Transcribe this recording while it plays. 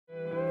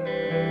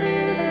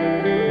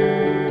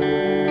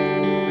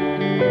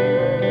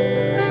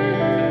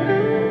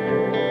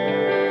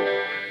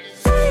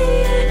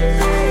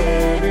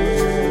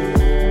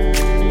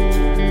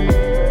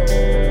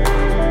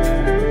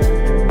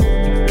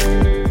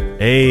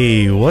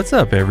Hey, what's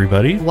up,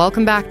 everybody?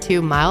 Welcome back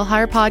to Mile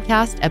Higher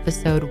Podcast,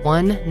 episode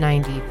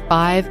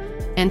 195.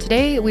 And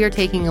today we are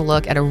taking a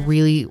look at a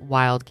really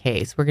wild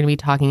case. We're going to be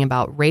talking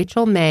about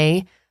Rachel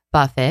May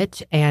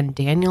Buffett and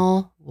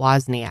Daniel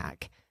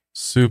Wozniak.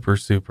 Super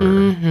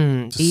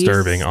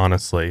disturbing,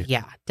 honestly.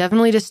 Yeah,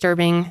 definitely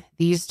disturbing.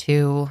 These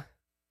two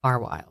are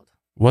wild.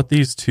 What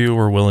these two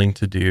were willing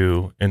to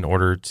do in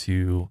order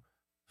to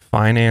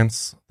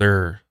finance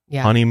their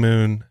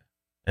honeymoon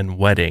and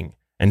wedding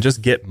and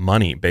just get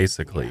money,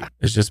 basically,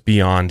 is just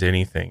beyond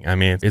anything. I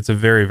mean, it's a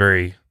very,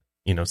 very,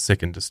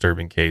 sick and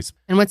disturbing case.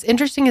 And what's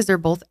interesting is they're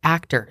both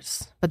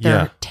actors, but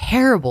they're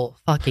terrible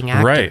fucking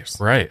actors.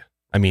 Right.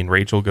 I mean,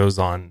 Rachel goes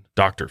on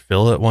Dr.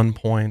 Phil at one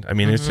point. I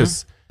mean, it's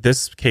just,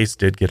 this case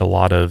did get a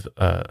lot of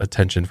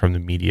attention from the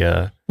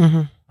media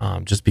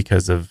just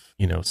because of,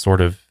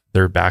 sort of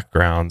their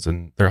backgrounds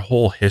and their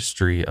whole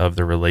history of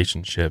the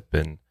relationship.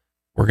 And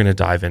we're going to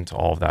dive into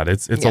all of that.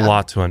 It's a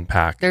lot to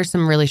unpack. There's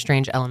some really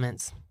strange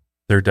elements.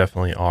 There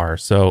definitely are.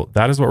 So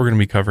that is what we're going to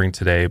be covering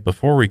today.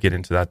 Before we get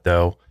into that,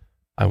 though,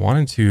 I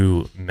wanted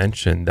to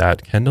mention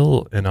that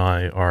Kendall and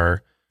I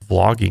are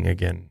vlogging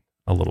again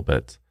a little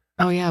bit.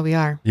 Oh, yeah, we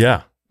are.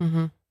 Yeah.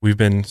 We've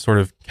been sort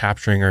of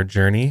capturing our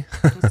journey.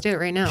 Let's do it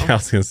right now. I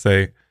was going to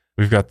say,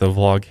 we've got the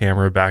vlog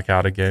camera back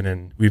out again,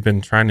 and we've been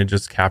trying to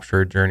just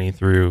capture a journey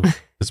through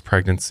this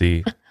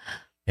pregnancy.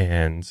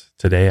 And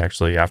today,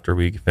 actually, after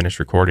we finish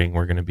recording,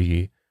 we're going to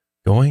be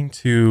going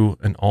to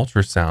an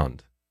ultrasound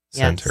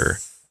center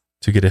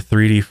to get a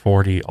 3D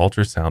 4D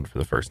ultrasound for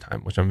the first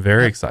time, which I'm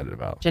very excited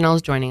about.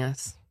 Janelle's joining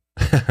us.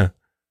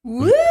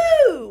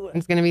 Woo!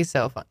 It's going to be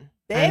so fun.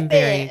 I'm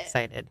very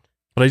excited.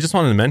 But I just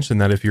wanted to mention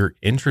that if you're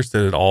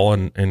interested at all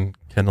in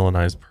Kendall and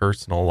I's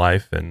personal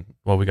life and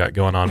what we got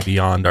going on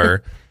beyond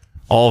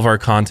all of our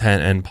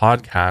content and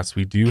podcasts,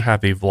 we do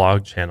have a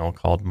vlog channel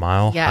called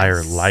Mile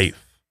Higher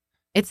Life.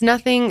 It's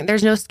nothing,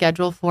 there's no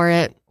schedule for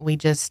it. We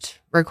just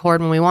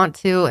record when we want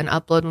to and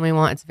upload when we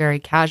want. It's very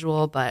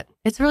casual, but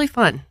it's really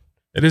fun.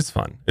 It is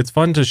fun. It's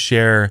fun to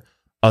share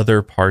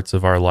other parts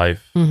of our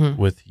life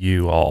with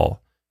you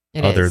all,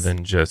 other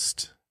than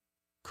just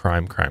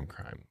crime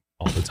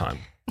all the time.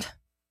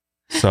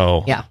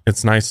 So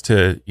it's nice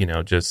to,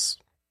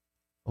 just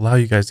allow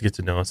you guys to get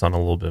to know us on a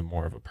little bit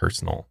more of a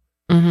personal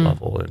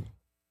level and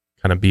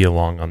kind of be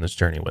along on this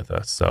journey with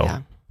us.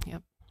 So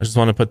I just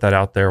want to put that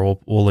out there. We'll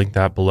link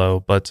that below.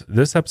 But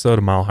this episode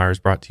of Mile Higher is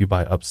brought to you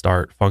by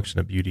Upstart, Function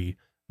of Beauty,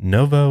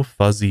 Novo,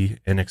 Fuzzy,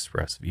 and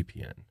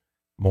ExpressVPN.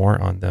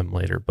 More on them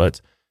later. But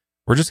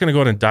we're just going to go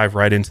ahead and dive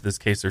right into this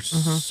case. There's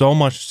so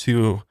much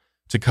to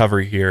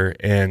cover here.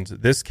 And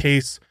this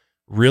case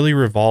really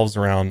revolves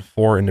around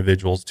four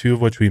individuals, two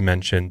of which we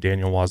mentioned,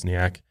 Daniel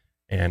Wozniak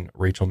and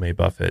Rachel May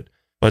Buffett,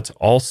 but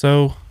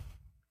also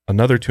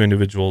another two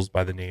individuals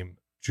by the name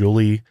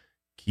Julie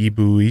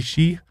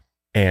Kibuishi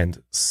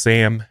and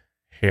Sam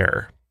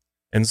Hare.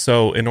 And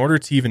so in order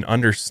to even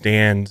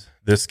understand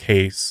this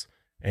case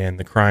and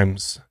the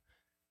crimes,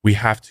 we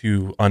have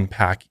to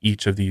unpack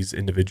each of these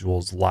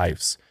individuals'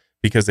 lives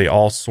because they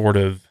all sort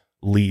of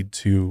lead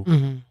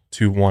to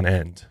one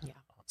end. Yeah.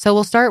 So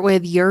we'll start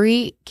with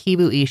Yuri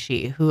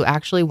Kibuishi, who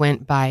actually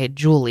went by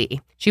Julie.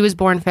 She was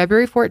born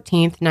February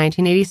 14th,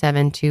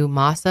 1987 to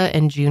Masa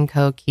and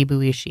Junko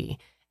Kibuishi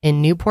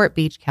in Newport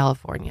Beach,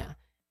 California.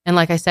 And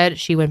like I said,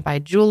 she went by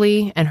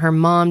Julie and her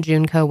mom,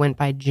 Junko, went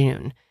by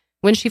June.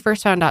 When she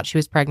first found out she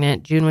was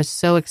pregnant, June was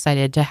so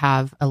excited to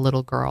have a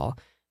little girl.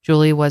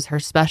 Julie was her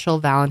special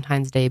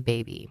Valentine's Day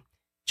baby.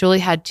 Julie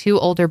had two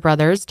older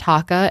brothers,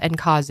 Taka and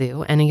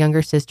Kazu, and a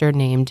younger sister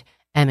named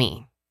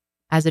Emmy.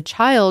 As a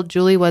child,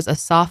 Julie was a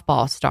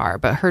softball star,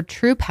 but her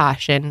true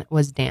passion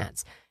was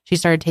dance. She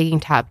started taking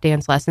tap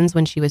dance lessons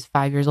when she was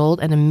 5 years old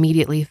and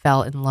immediately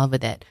fell in love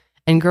with it.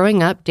 And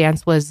growing up,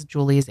 dance was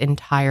Julie's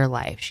entire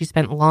life. She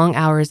spent long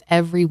hours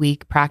every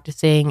week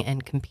practicing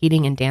and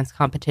competing in dance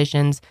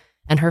competitions,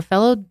 and her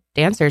fellow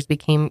dancers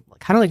became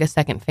kind of like a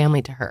second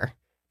family to her.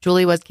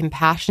 Julie was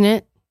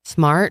compassionate,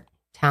 smart,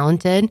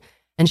 talented,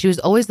 and she was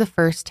always the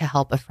first to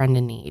help a friend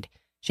in need.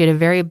 She had a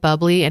very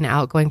bubbly and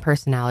outgoing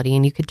personality,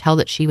 and you could tell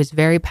that she was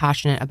very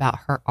passionate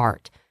about her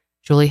art.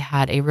 Julie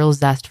had a real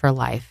zest for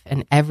life,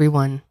 and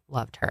everyone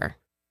loved her.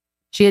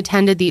 She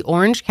attended the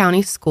Orange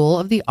County School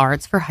of the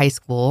Arts for high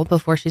school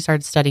before she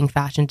started studying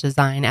fashion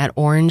design at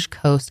Orange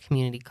Coast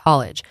Community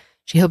College.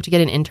 She hoped to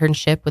get an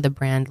internship with a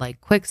brand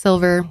like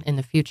Quicksilver in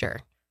the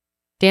future.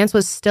 Dance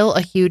was still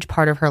a huge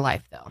part of her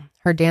life, though.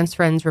 Her dance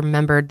friends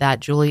remembered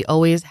that Julie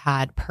always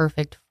had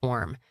perfect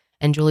form,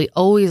 and Julie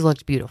always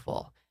looked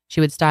beautiful.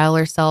 She would style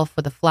herself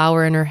with a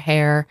flower in her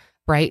hair,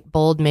 bright,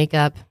 bold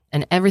makeup,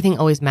 and everything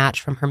always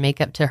matched from her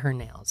makeup to her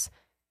nails.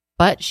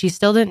 But she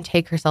still didn't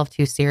take herself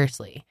too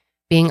seriously.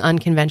 Being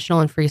unconventional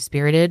and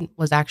free-spirited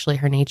was actually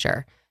her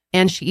nature.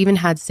 And she even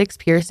had 6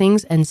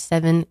 piercings and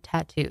 7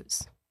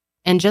 tattoos.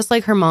 And just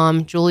like her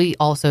mom, Julie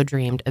also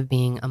dreamed of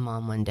being a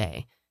mom one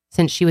day.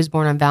 Since she was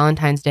born on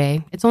Valentine's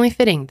Day, it's only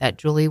fitting that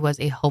Julie was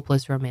a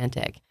hopeless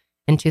romantic.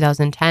 In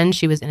 2010,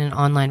 she was in an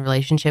online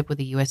relationship with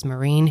a U.S.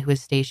 Marine who was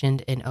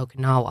stationed in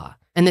Okinawa.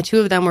 And the two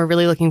of them were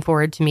really looking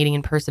forward to meeting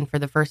in person for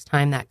the first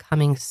time that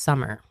coming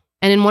summer.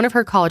 And in one of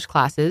her college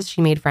classes, she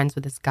made friends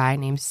with this guy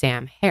named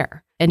Sam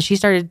Hare. And she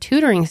started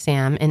tutoring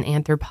Sam in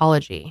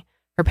anthropology.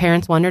 Her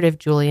parents wondered if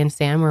Julie and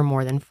Sam were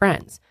more than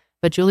friends.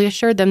 But Julie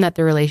assured them that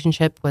their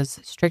relationship was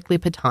strictly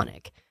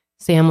platonic.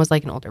 Sam was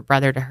like an older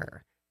brother to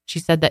her. She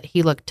said that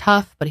he looked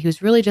tough, but he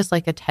was really just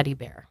like a teddy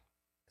bear.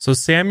 So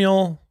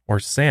Samuel, or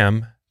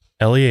Sam,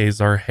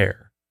 Eleazar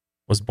Hare,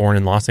 was born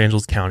in Los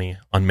Angeles County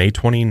on May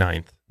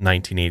 29th,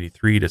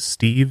 1983 to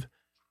Steve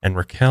and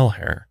Raquel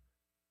Hare.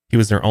 He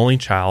was their only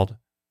child,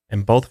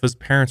 and both of his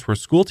parents were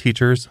school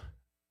teachers,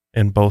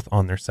 and both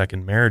on their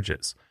second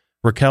marriages.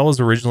 Raquel was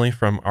originally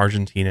from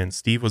Argentina, and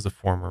Steve was a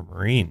former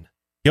Marine.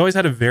 He always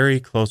had a very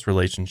close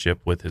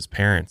relationship with his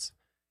parents.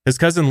 His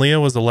cousin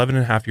Leah was 11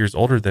 and a half years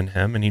older than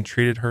him, and he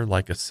treated her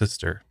like a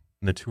sister,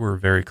 and the two were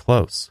very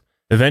close.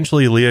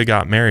 Eventually, Leah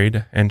got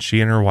married, and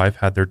she and her wife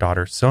had their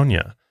daughter,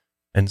 Sonia,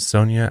 and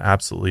Sonia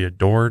absolutely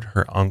adored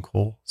her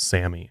uncle,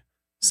 Sammy.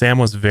 Sam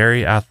was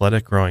very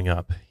athletic growing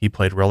up. He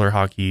played roller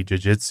hockey,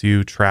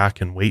 jiu-jitsu,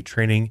 track, and weight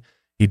training.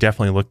 He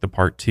definitely looked the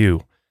part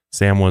too.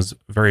 Sam was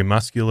very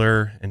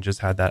muscular and just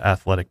had that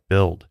athletic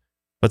build.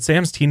 But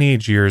Sam's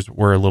teenage years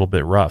were a little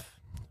bit rough.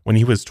 When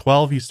he was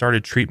 12, he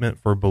started treatment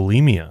for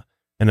bulimia,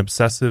 an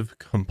obsessive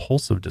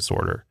compulsive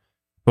disorder.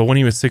 But when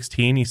he was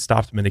 16, he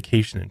stopped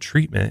medication and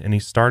treatment, and he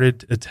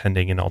started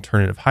attending an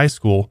alternative high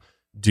school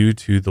due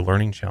to the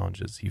learning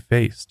challenges he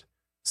faced.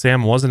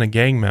 Sam wasn't a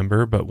gang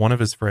member, but one of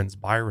his friends,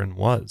 Byron,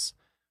 was.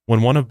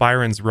 When one of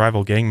Byron's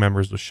rival gang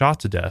members was shot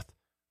to death,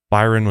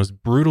 Byron was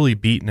brutally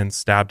beaten and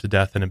stabbed to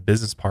death in a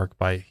business park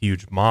by a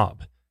huge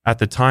mob. At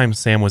the time,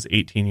 Sam was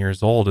 18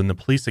 years old, and the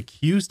police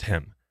accused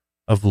him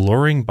of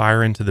luring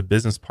Byron to the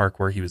business park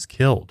where he was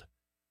killed.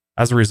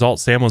 As a result,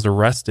 Sam was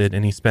arrested,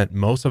 and he spent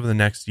most of the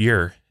next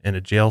year in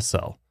a jail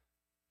cell.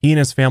 He and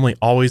his family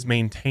always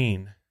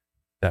maintained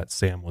that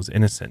Sam was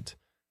innocent.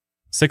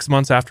 6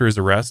 months after his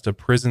arrest, a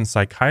prison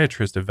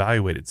psychiatrist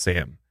evaluated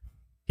Sam.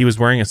 He was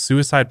wearing a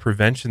suicide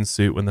prevention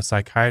suit when the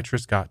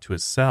psychiatrist got to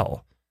his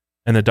cell,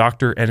 and the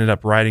doctor ended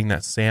up writing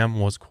that Sam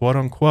was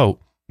quote-unquote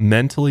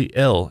mentally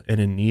ill and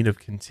in need of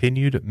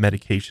continued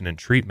medication and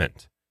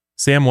treatment.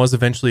 Sam was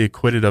eventually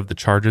acquitted of the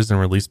charges and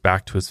released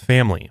back to his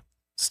family.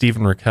 Steve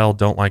and Raquel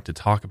don't like to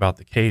talk about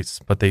the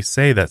case, but they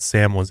say that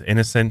Sam was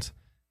innocent,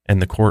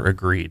 and the court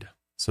agreed.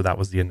 So that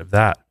was the end of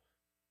that.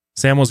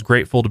 Sam was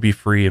grateful to be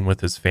free and with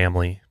his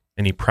family,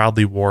 and he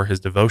proudly wore his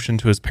devotion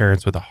to his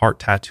parents with a heart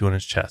tattoo on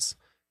his chest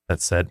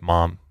that said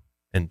Mom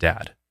and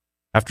Dad.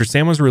 After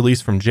Sam was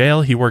released from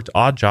jail, he worked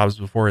odd jobs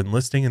before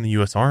enlisting in the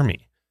U.S.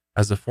 Army.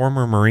 As a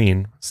former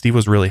Marine, Steve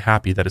was really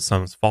happy that his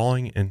son was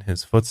following in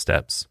his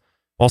footsteps.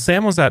 While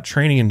Sam was at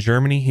training in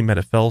Germany, he met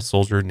a fellow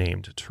soldier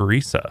named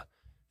Teresa.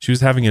 She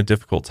was having a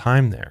difficult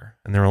time there,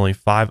 and there were only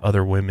 5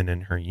 other women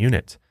in her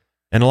unit,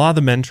 and a lot of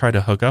the men tried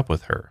to hook up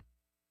with her.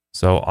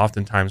 So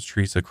oftentimes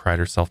Teresa cried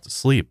herself to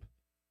sleep.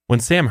 When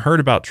Sam heard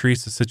about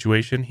Teresa's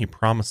situation, he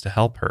promised to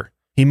help her.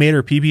 He made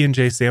her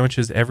PB&J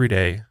sandwiches every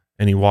day,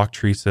 and he walked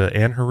Teresa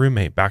and her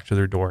roommate back to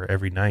their door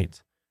every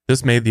night.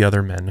 This made the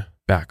other men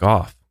back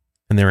off,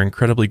 and they were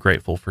incredibly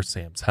grateful for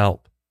Sam's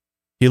help.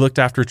 He looked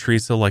after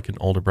Teresa like an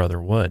older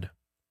brother would.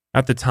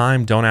 At the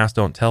time, don't ask,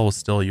 don't tell was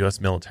still a U.S.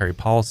 military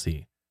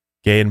policy.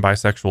 Gay and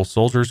bisexual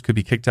soldiers could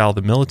be kicked out of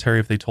the military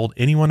if they told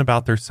anyone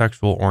about their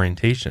sexual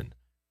orientation.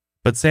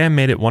 But Sam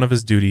made it one of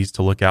his duties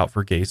to look out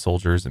for gay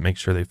soldiers and make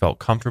sure they felt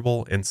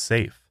comfortable and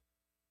safe.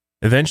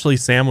 Eventually,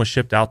 Sam was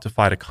shipped out to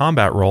fight a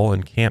combat role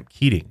in Camp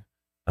Keating,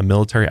 a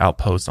military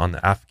outpost on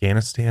the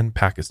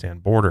Afghanistan-Pakistan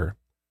border.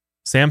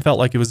 Sam felt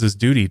like it was his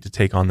duty to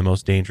take on the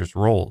most dangerous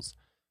roles.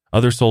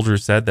 Other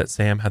soldiers said that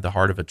Sam had the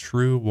heart of a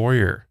true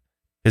warrior.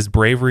 His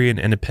bravery and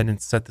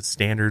independence set the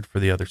standard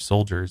for the other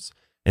soldiers,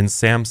 and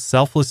Sam's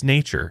selfless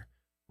nature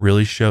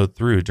really showed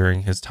through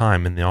during his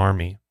time in the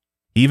Army.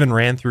 He even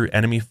ran through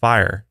enemy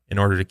fire in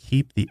order to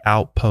keep the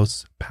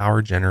outpost's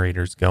power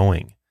generators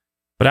going.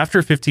 But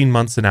after 15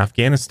 months in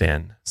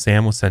Afghanistan,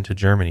 Sam was sent to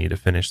Germany to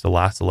finish the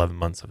last 11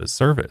 months of his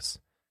service.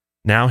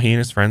 Now he and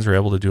his friends were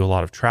able to do a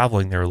lot of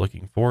traveling they were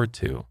looking forward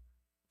to.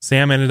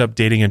 Sam ended up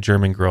dating a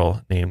German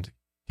girl named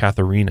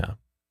Katharina,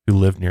 who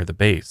lived near the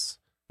base.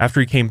 After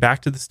he came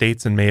back to the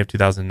States in May of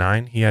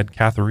 2009, he had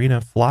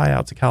Katharina fly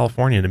out to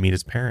California to meet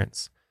his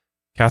parents.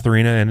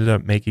 Katharina ended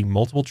up making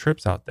multiple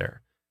trips out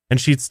there,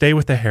 and she'd stay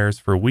with the Hares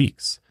for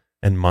weeks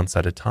and months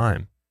at a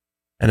time.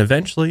 And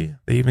eventually,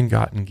 they even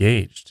got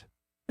engaged.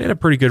 They had a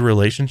pretty good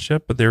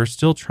relationship, but they were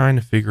still trying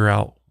to figure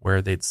out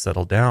where they'd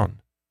settle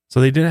down. So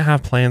they didn't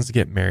have plans to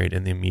get married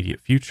in the immediate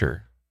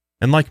future.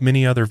 And like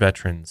many other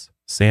veterans,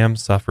 Sam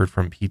suffered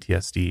from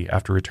PTSD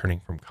after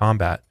returning from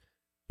combat.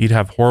 He'd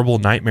have horrible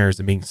nightmares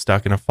of being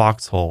stuck in a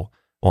foxhole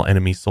while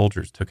enemy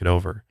soldiers took it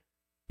over.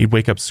 He'd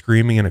wake up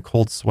screaming in a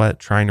cold sweat,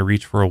 trying to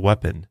reach for a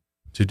weapon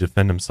to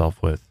defend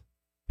himself with.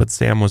 But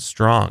Sam was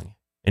strong,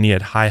 and he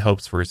had high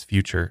hopes for his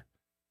future.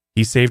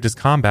 He saved his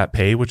combat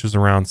pay, which was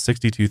around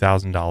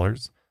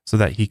 $62,000, so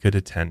that he could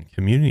attend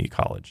community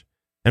college.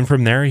 And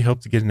from there, he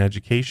hoped to get an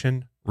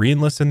education,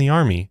 re-enlist in the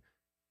army,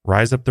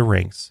 rise up the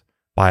ranks,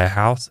 buy a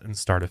house, and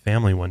start a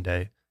family one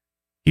day.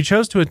 He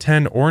chose to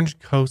attend Orange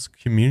Coast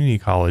Community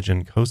College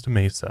in Costa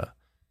Mesa.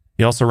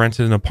 He also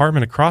rented an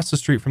apartment across the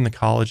street from the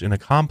college in a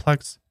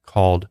complex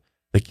called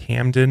the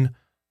Camden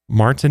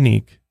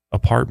Martinique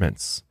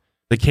Apartments.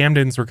 The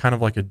Camdens were kind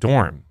of like a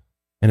dorm,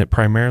 and it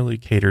primarily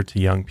catered to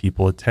young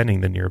people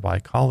attending the nearby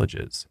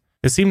colleges.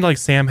 It seemed like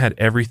Sam had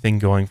everything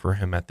going for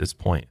him at this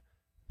point.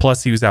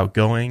 Plus, he was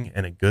outgoing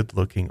and a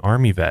good-looking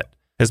Army vet.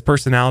 His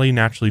personality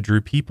naturally drew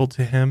people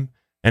to him,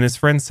 and his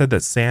friends said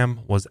that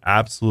Sam was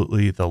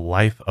absolutely the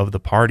life of the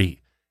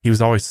party. He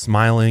was always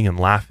smiling and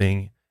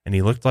laughing, and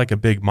he looked like a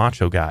big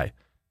macho guy.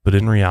 But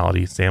in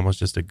reality, Sam was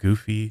just a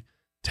goofy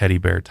teddy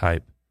bear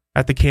type.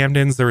 At the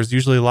Camdens, there was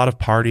usually a lot of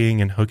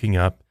partying and hooking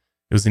up.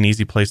 It was an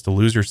easy place to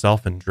lose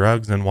yourself in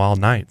drugs and wild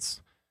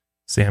nights.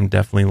 Sam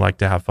definitely liked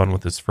to have fun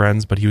with his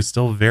friends, but he was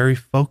still very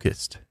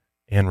focused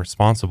and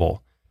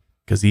responsible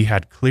because he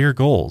had clear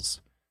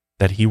goals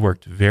that he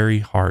worked very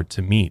hard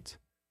to meet.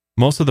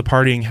 Most of the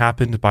partying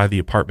happened by the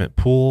apartment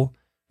pool,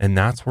 and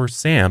that's where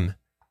Sam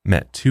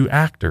met two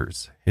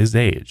actors his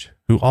age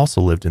who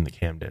also lived in the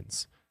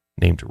Camdens,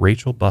 named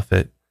Rachel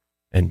Buffett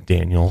and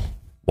Daniel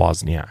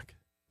Wozniak.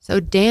 So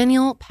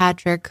Daniel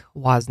Patrick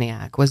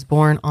Wozniak was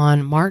born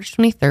on March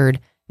 23rd,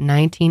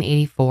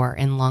 1984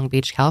 in Long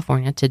Beach,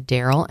 California to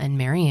Daryl and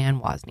Marianne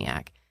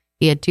Wozniak.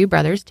 He had two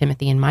brothers,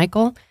 Timothy and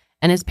Michael,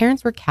 and his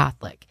parents were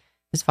Catholic.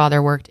 His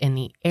father worked in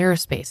the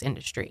aerospace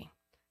industry.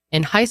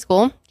 In high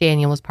school,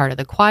 Daniel was part of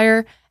the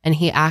choir, and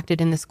he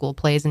acted in the school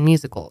plays and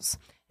musicals.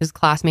 His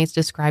classmates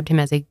described him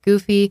as a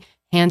goofy,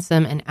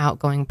 handsome, and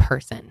outgoing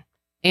person.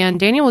 And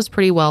Daniel was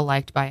pretty well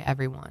liked by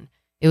everyone.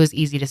 It was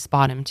easy to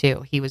spot him,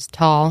 too. He was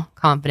tall,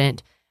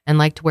 confident, and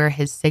liked to wear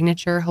his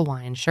signature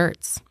Hawaiian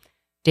shirts.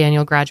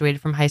 Daniel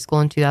graduated from high school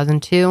in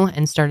 2002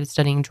 and started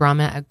studying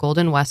drama at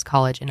Golden West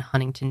College in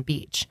Huntington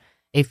Beach.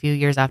 A few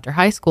years after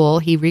high school,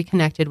 he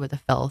reconnected with a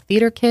fellow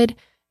theater kid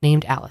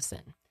named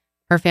Allison.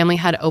 Her family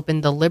had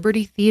opened the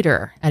Liberty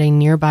Theater at a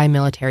nearby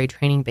military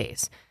training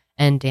base,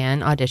 and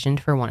Dan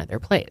auditioned for one of their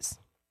plays.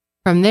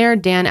 From there,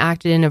 Dan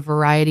acted in a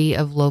variety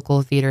of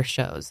local theater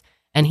shows,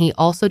 and he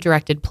also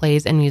directed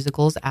plays and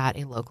musicals at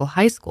a local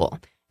high school,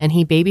 and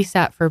he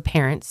babysat for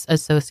parents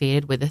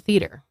associated with the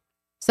theater.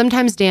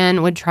 Sometimes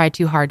Dan would try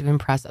too hard to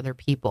impress other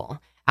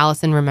people.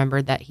 Allison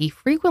remembered that he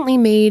frequently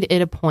made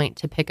it a point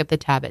to pick up the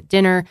tab at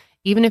dinner,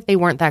 even if they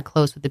weren't that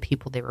close with the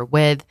people they were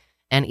with,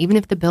 and even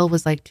if the bill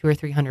was like $200 or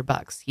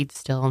 $300, he'd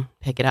still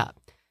pick it up.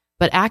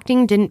 But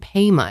acting didn't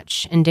pay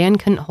much, and Dan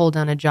couldn't hold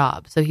down a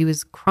job, so he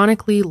was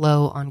chronically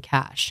low on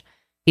cash.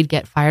 He'd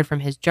get fired from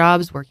his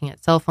jobs working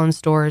at cell phone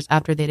stores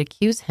after they'd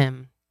accuse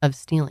him of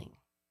stealing.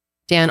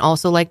 Dan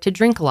also liked to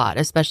drink a lot,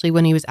 especially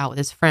when he was out with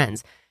his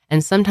friends,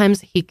 and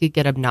sometimes he could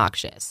get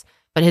obnoxious.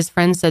 But his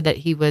friends said that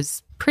he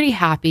was pretty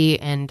happy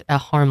and a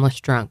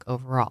harmless drunk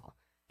overall.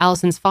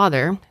 Allison's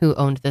father, who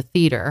owned the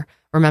theater,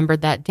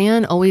 remembered that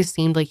Dan always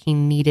seemed like he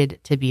needed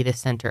to be the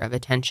center of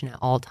attention at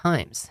all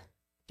times.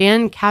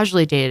 Dan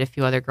casually dated a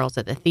few other girls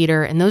at the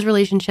theater, and those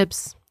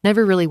relationships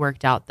never really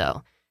worked out,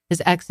 though.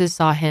 His exes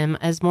saw him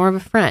as more of a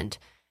friend,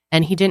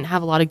 and he didn't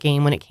have a lot of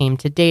game when it came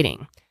to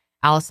dating.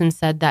 Allison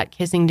said that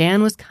kissing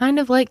Dan was kind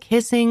of like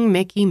kissing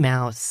Mickey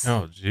Mouse.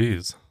 Oh,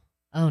 geez.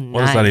 Oh, nice.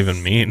 What does that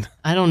even mean?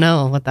 I don't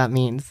know what that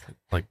means.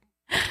 Like,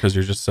 because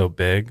you're just so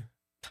big?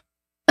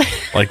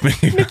 Like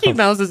Mickey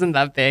Mouse isn't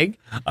that big.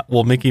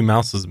 Well, Mickey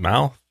Mouse's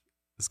mouth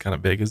is kind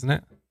of big, isn't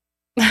it?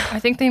 I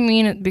think they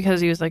mean it because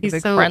he was like a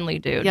big friendly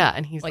dude. Yeah,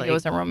 and he's like it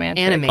wasn't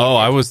romantic. Animated. Oh,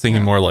 I was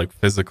thinking more like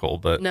physical,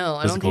 but no,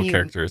 I physical don't think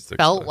characteristics.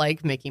 Felt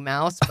like Mickey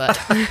Mouse,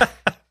 but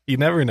you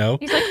never know.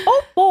 He's like,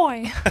 oh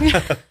boy.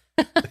 Yeah.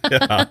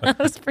 That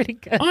was pretty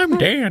good. I'm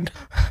Dan.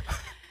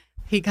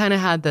 He kind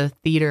of had the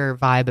theater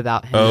vibe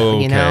about him. Oh,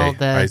 okay. You know,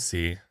 I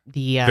see.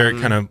 The very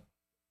kind of,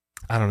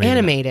 I don't know.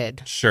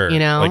 Animated. Sure. You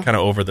know, like kind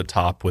of over the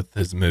top with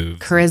his moves.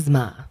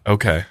 Charisma.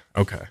 Okay.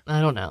 I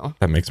don't know.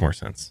 That makes more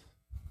sense.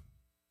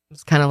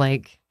 It's kind of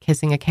like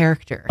kissing a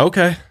character.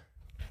 Okay.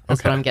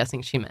 That's what I'm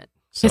guessing she meant.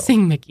 So,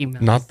 kissing Mickey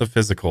Mouse. Not the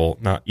physical,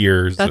 not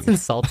ears. That's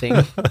insulting.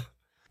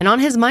 And on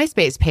his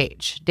MySpace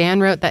page, Dan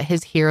wrote that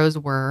his heroes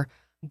were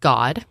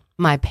God,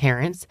 my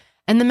parents,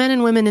 and the men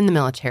and women in the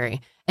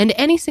military, and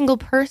any single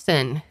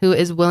person who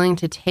is willing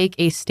to take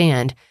a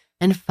stand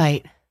and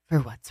fight for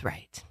what's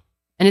right.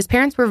 And his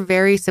parents were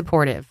very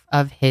supportive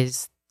of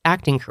his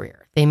acting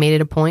career. They made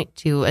it a point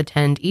to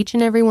attend each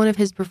and every one of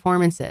his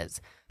performances.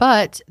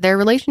 But their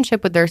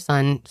relationship with their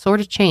son sort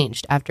of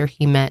changed after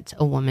he met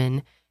a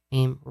woman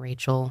named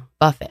Rachel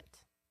Buffett.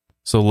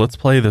 So let's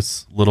play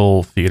this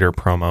little theater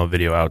promo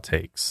video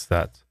outtakes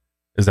that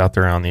is out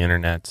there on the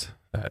internet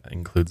that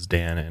includes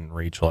Dan and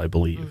Rachel, I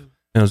believe. And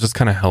it'll just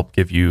kind of help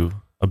give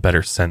you a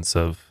better sense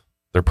of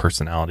their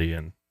personality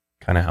and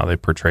kind of how they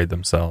portrayed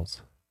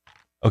themselves.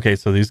 Okay,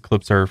 so these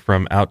clips are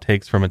from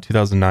outtakes from a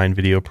 2009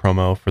 video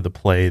promo for the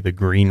play The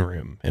Green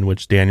Room, in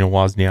which Daniel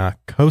Wozniak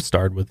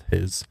co-starred with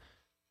his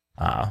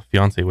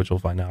fiance, which we'll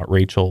find out,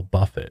 Rachel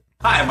Buffett.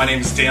 Hi, my name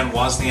is Dan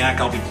Wozniak.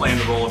 I'll be playing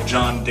the role of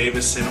John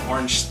Davis in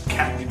Orange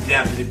County.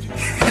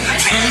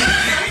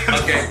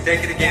 Okay,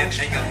 take it again.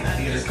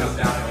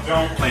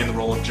 Playing the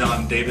role of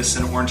John Davis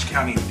in Orange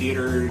County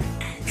Theater.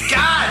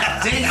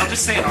 God dang! I'll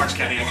just say in Orange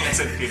County. I can't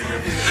say the theater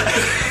group.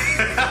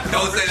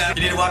 Don't say that.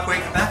 You need to walk away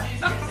from that?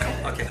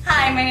 Okay.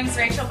 Hi, my name is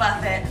Rachel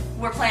Buffett.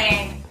 We're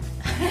playing.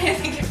 Do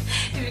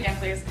it again,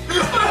 please.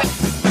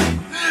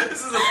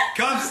 This is a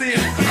come see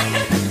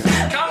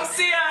us. Come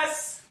see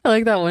us. I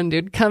like that one,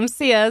 dude. Come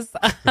see us.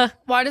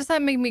 Why does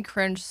that make me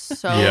cringe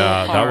so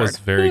Yeah, hard? that was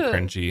very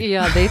cringy.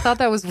 Yeah, they thought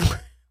that was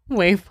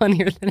way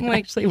funnier than it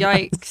actually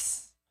yikes.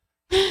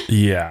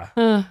 Yeah.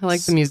 I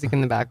like the music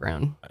in the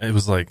background. It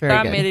was like Very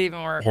That good. made it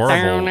even worse.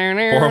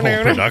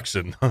 horrible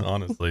production,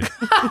 honestly.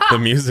 The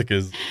music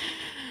is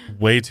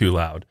way too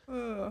loud.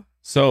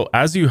 So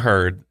as you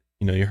heard,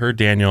 you heard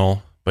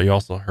Daniel, but you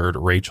also heard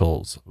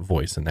Rachel's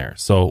voice in there.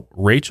 So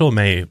Rachel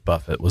May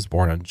Buffett was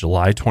born on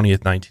July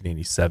 20th,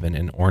 1987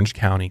 in Orange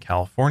County,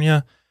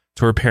 California,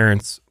 to her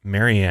parents,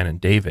 Mary Ann and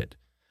David.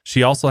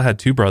 She also had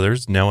two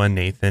brothers, Noah and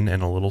Nathan,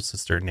 and a little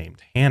sister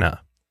named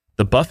Hannah.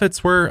 The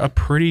Buffetts were a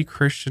pretty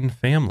Christian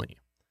family.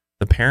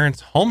 The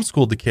parents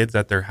homeschooled the kids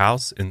at their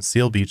house in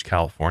Seal Beach,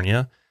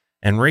 California,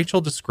 and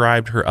Rachel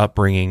described her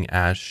upbringing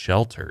as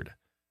sheltered.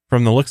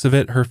 From the looks of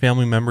it, her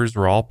family members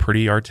were all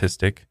pretty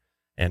artistic,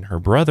 and her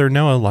brother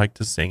Noah liked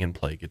to sing and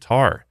play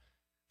guitar.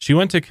 She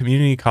went to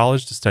community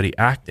college to study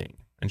acting,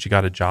 and she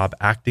got a job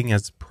acting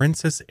as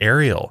Princess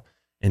Ariel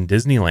in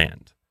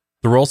Disneyland.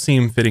 The role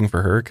seemed fitting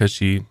for her because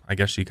I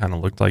guess she kind of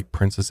looked like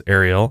Princess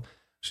Ariel.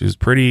 She was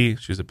pretty.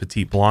 She was a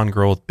petite blonde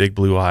girl with big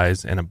blue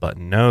eyes and a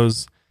button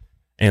nose.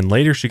 And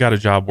later she got a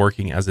job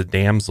working as a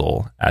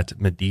damsel at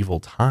medieval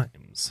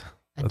times.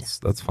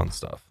 That's fun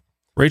stuff.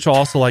 Rachel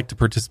also liked to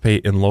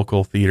participate in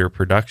local theater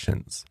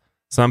productions.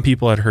 Some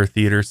people at her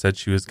theater said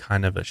she was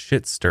kind of a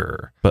shit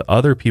stirrer, but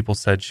other people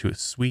said she was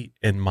sweet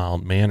and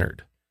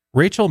mild-mannered.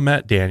 Rachel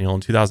met Daniel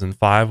in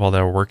 2005 while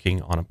they were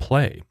working on a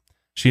play.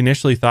 She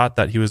initially thought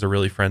that he was a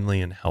really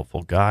friendly and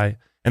helpful guy,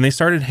 and they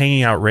started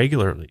hanging out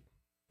regularly.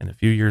 And a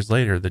few years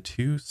later, the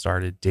two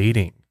started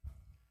dating.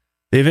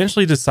 They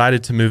eventually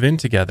decided to move in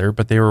together,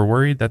 but they were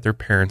worried that their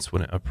parents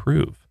wouldn't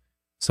approve,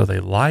 so they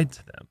lied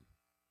to them.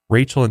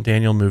 Rachel and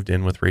Daniel moved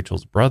in with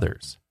Rachel's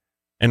brothers,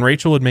 and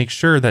Rachel would make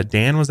sure that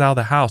Dan was out of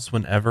the house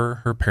whenever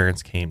her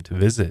parents came to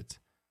visit.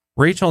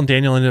 Rachel and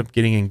Daniel ended up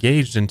getting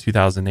engaged in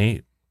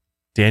 2008.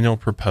 Daniel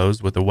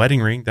proposed with a wedding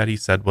ring that he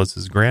said was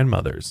his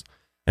grandmother's,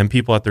 and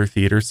people at their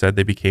theater said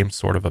they became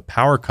sort of a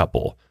power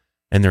couple,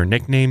 and their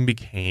nickname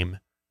became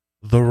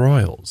the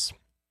Royals.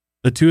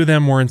 The two of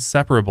them were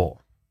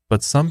inseparable,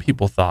 but some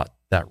people thought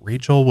that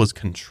Rachel was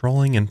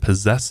controlling and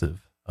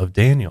possessive of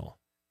Daniel.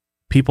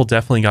 People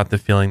definitely got the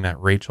feeling that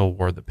Rachel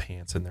wore the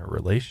pants in their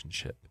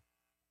relationship.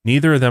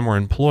 Neither of them were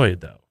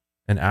employed, though,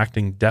 and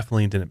acting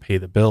definitely didn't pay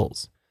the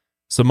bills.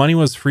 So money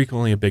was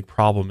frequently a big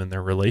problem in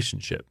their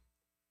relationship.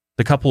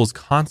 The couple was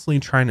constantly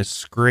trying to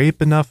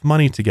scrape enough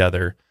money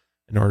together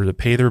in order to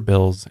pay their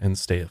bills and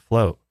stay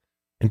afloat.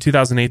 In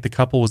 2008, the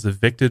couple was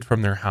evicted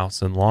from their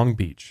house in Long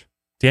Beach.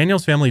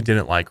 Daniel's family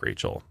didn't like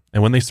Rachel,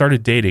 and when they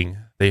started dating,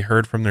 they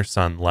heard from their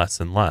son less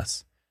and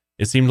less.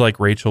 It seemed like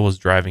Rachel was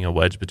driving a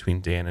wedge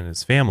between Dan and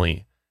his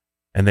family,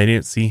 and they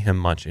didn't see him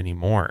much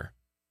anymore.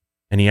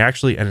 And he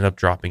actually ended up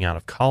dropping out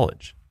of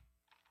college.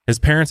 His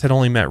parents had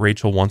only met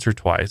Rachel once or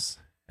twice,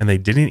 and they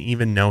didn't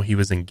even know he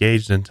was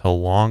engaged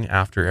until long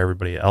after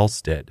everybody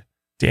else did.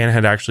 Dan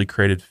had actually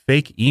created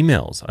fake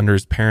emails under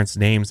his parents'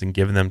 names and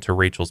given them to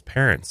Rachel's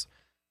parents.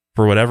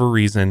 For whatever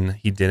reason,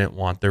 he didn't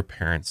want their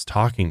parents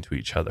talking to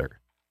each other.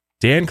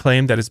 Dan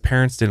claimed that his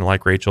parents didn't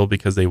like Rachel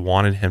because they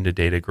wanted him to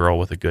date a girl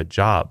with a good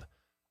job,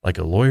 like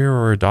a lawyer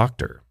or a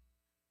doctor,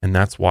 and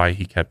that's why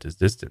he kept his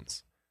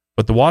distance.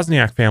 But the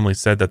Wozniak family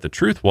said that the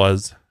truth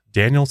was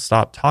Daniel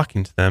stopped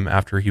talking to them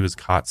after he was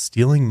caught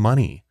stealing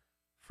money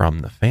from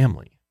the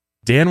family.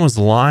 Dan was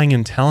lying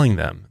and telling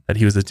them that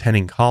he was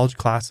attending college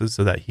classes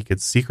so that he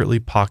could secretly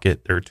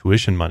pocket their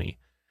tuition money.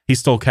 He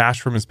stole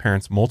cash from his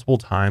parents multiple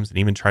times and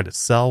even tried to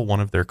sell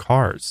one of their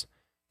cars.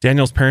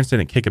 Daniel's parents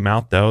didn't kick him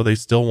out, though. They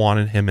still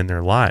wanted him in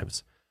their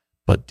lives.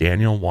 But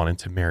Daniel wanted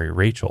to marry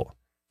Rachel.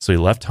 So he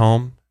left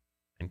home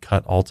and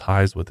cut all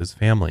ties with his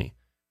family.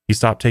 He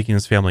stopped taking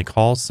his family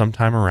calls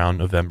sometime around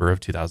November of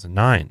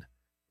 2009.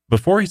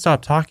 Before he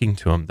stopped talking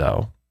to him,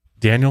 though,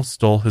 Daniel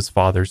stole his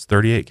father's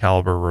 .38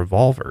 caliber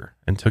revolver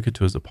and took it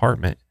to his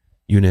apartment,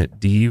 unit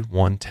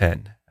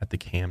D110 at the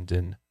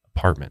Camden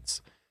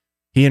Apartments.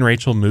 He and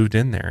Rachel moved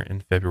in there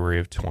in February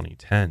of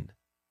 2010.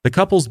 The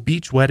couple's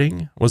beach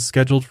wedding was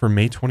scheduled for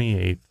May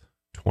 28th,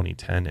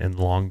 2010 in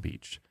Long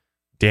Beach.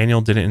 Daniel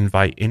didn't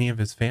invite any of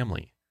his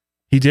family.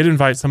 He did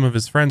invite some of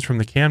his friends from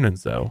the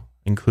Camdens, though,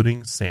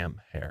 including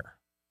Sam Hare.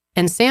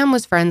 And Sam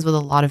was friends with a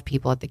lot of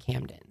people at the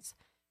Camdens.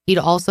 He'd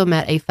also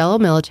met a fellow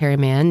military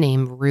man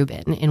named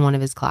Ruben in one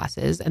of his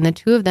classes, and the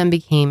two of them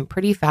became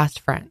pretty fast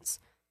friends.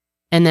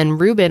 And then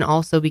Ruben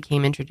also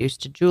became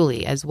introduced to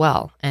Julie as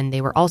well, and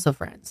they were also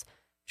friends.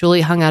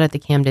 Julie hung out at the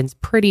Camdens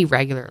pretty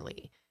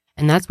regularly.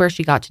 and that's where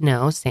she got to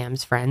know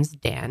Sam's friends,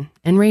 Dan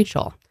and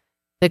Rachel.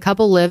 The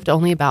couple lived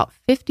only about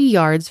 50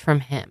 yards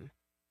from him.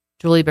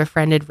 Julie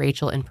befriended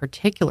Rachel in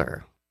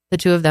particular. The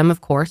two of them,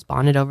 of course,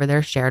 bonded over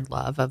their shared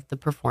love of the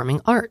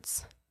performing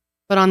arts.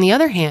 But on the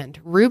other hand,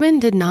 Ruben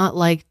did not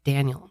like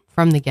Daniel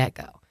from the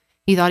get-go.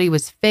 He thought he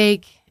was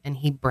fake and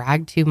he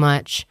bragged too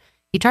much.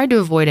 He tried to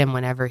avoid him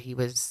whenever he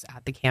was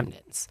at the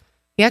Camdens.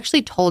 He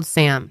actually told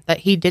Sam that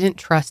he didn't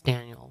trust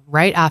Daniel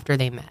right after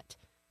they met.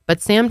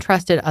 But Sam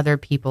trusted other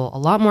people a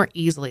lot more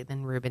easily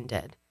than Ruben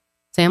did.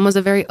 Sam was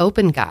a very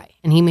open guy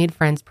and he made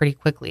friends pretty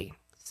quickly,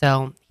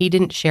 so he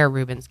didn't share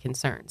Ruben's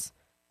concerns.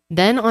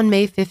 Then on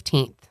May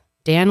 15th,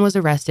 Dan was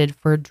arrested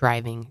for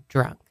driving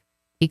drunk.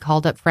 He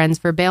called up friends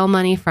for bail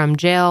money from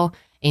jail.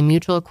 A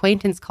mutual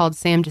acquaintance called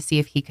Sam to see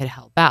if he could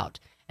help out,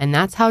 and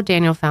that's how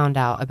Daniel found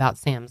out about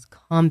Sam's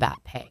combat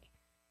pay.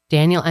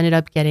 Daniel ended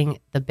up getting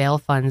the bail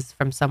funds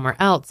from somewhere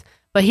else,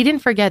 but he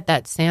didn't forget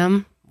that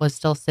Sam was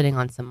still sitting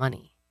on some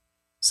money.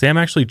 Sam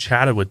actually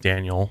chatted with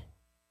Daniel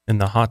in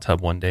the hot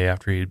tub one day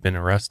after he'd been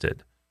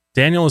arrested.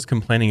 Daniel was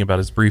complaining about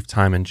his brief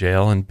time in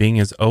jail, and being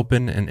his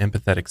open and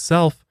empathetic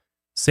self,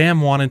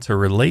 Sam wanted to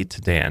relate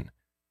to Dan,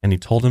 and he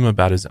told him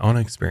about his own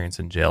experience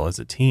in jail as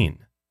a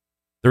teen.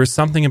 There was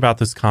something about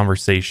this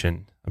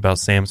conversation, about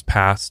Sam's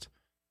past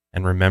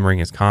and remembering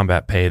his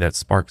combat pay, that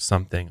sparked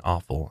something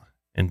awful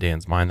in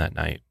Dan's mind that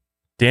night.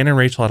 Dan and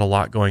Rachel had a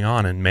lot going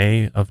on in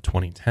May of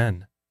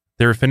 2010.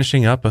 They were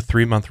finishing up a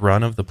 3-month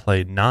run of the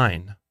play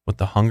 9 with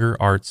the Hunger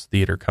Arts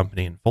Theater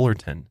Company in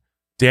Fullerton.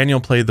 Daniel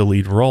played the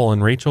lead role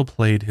and Rachel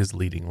played his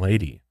leading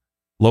lady.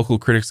 Local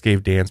critics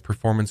gave Dan's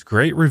performance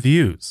great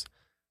reviews.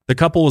 The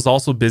couple was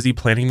also busy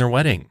planning their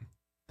wedding.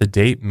 The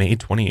date, May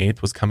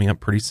 28th, was coming up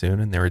pretty soon,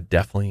 and they were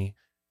definitely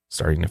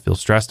starting to feel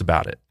stressed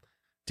about it.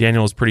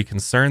 Daniel was pretty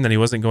concerned that he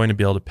wasn't going to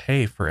be able to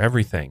pay for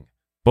everything.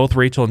 Both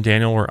Rachel and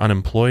Daniel were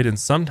unemployed, and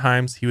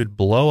sometimes he would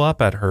blow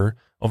up at her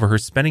over her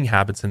spending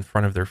habits in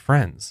front of their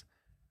friends.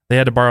 They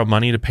had to borrow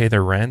money to pay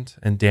their rent,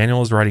 and Daniel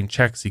was writing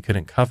checks he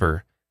couldn't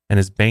cover, and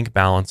his bank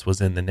balance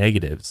was in the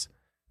negatives.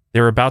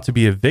 They were about to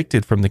be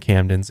evicted from the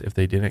Camdens if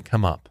they didn't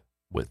come up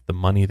with the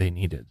money they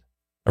needed.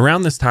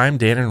 Around this time,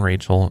 Dan and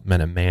Rachel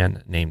met a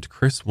man named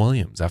Chris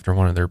Williams after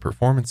one of their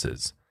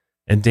performances,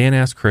 and Dan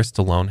asked Chris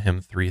to loan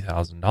him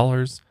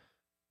 $3,000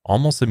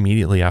 almost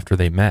immediately after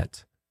they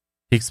met.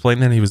 He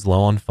explained that he was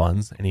low on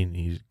funds and he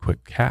needed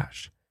quick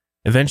cash.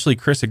 Eventually,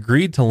 Chris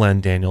agreed to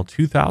lend Daniel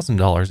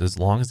 $2,000 as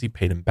long as he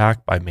paid him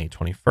back by May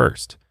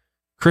 21st.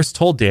 Chris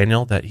told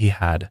Daniel that he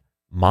had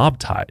mob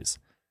ties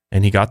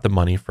and he got the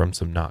money from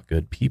some not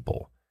good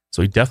people,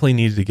 so he definitely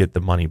needed to get the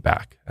money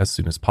back as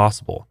soon as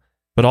possible.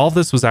 But all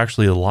this was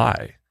actually a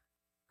lie.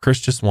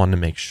 Chris just wanted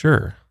to make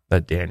sure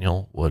that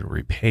Daniel would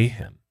repay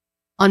him.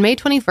 On May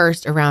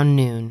 21st, around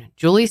noon,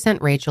 Julie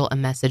sent Rachel a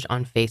message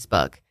on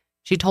Facebook.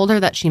 She told her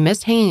that she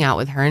missed hanging out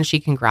with her and she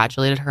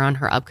congratulated her on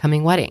her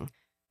upcoming wedding.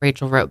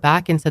 Rachel wrote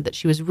back and said that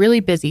she was really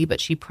busy, but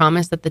she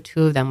promised that the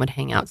two of them would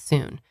hang out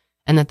soon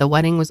and that the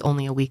wedding was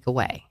only a week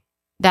away.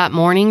 That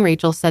morning,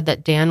 Rachel said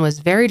that Dan was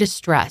very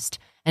distressed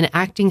and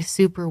acting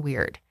super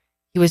weird.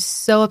 He was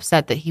so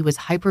upset that he was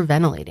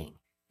hyperventilating.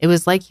 It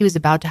was like he was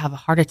about to have a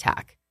heart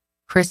attack.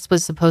 Chris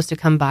was supposed to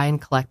come by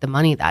and collect the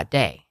money that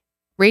day.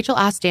 Rachel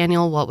asked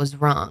Daniel what was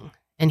wrong,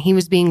 and he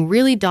was being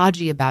really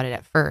dodgy about it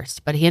at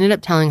first, but he ended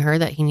up telling her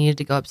that he needed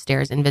to go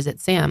upstairs and visit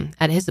Sam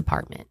at his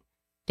apartment.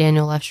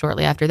 Daniel left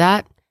shortly after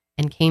that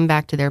and came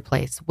back to their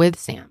place with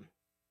Sam.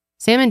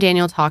 Sam and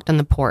Daniel talked on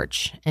the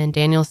porch, and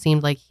Daniel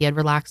seemed like he had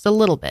relaxed a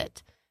little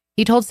bit.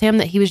 He told Sam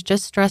that he was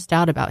just stressed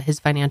out about his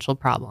financial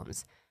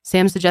problems.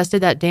 Sam suggested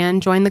that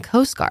Dan join the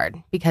Coast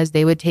Guard because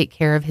they would take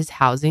care of his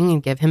housing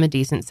and give him a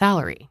decent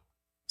salary.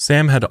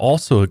 Sam had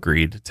also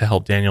agreed to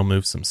help Daniel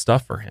move some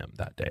stuff for him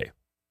that day.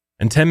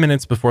 And 10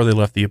 minutes before they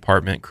left the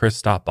apartment, Chris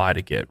stopped by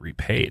to get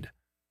repaid.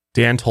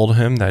 Dan told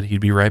him that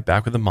he'd be right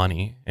back with the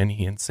money, and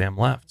he and Sam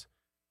left.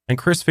 And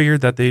Chris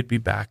figured that they'd be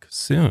back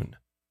soon.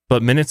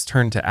 But minutes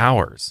turned to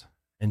hours,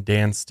 and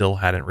Dan still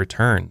hadn't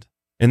returned.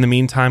 In the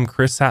meantime,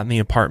 Chris sat in the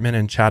apartment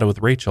and chatted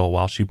with Rachel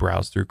while she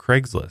browsed through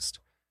Craigslist.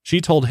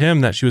 She told him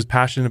that she was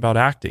passionate about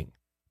acting,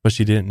 but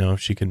she didn't know if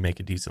she could make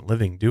a decent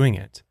living doing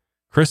it.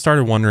 Chris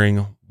started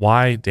wondering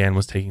why Dan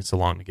was taking so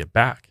long to get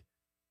back.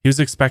 He was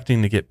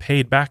expecting to get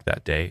paid back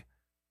that day,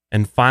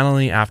 and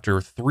finally,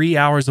 after 3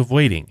 hours of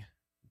waiting,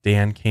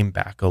 Dan came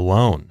back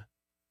alone.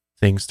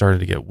 Things started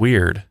to get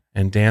weird,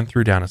 and Dan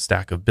threw down a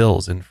stack of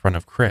bills in front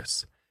of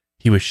Chris.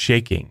 He was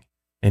shaking,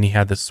 and he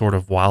had this sort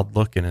of wild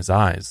look in his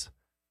eyes.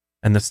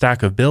 And the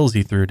stack of bills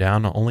he threw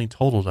down only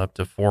totaled up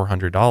to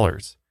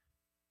 $400.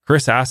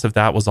 Chris asked if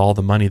that was all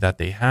the money that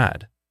they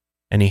had,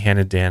 and he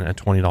handed Dan a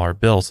 $20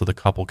 bill so the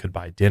couple could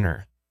buy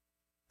dinner.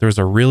 There was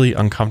a really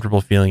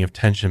uncomfortable feeling of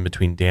tension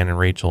between Dan and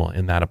Rachel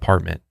in that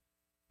apartment,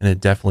 and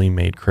it definitely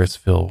made Chris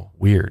feel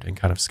weird and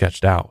kind of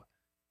sketched out.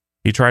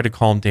 He tried to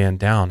calm Dan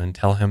down and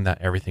tell him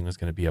that everything was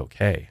going to be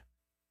okay.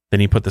 Then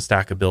he put the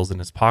stack of bills in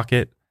his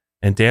pocket,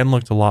 and Dan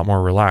looked a lot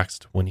more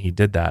relaxed when he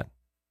did that.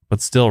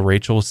 But still,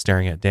 Rachel was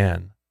staring at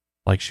Dan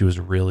like she was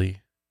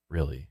really,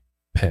 really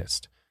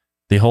pissed.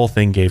 The whole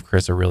thing gave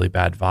Chris a really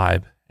bad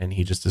vibe, and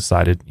he just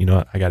decided, you know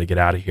what, I got to get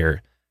out of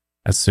here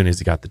as soon as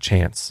he got the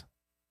chance.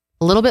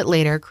 A little bit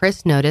later,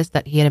 Chris noticed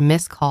that he had a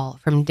missed call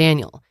from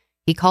Daniel.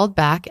 He called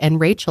back and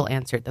Rachel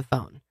answered the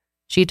phone.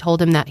 She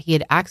told him that he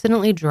had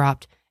accidentally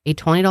dropped a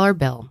 $20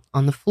 bill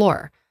on the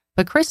floor,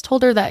 but Chris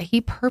told her that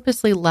he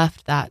purposely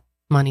left that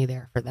money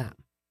there for them.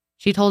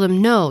 She told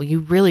him, no, you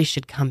really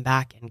should come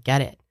back and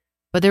get it.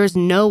 But there was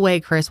no way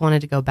Chris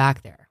wanted to go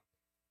back there.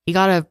 He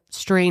got a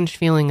strange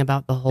feeling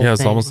about the whole thing. Yeah,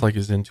 it's almost like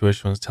his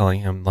intuition was telling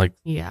him, like,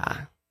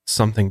 yeah,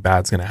 something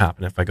bad's going to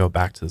happen if I go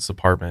back to this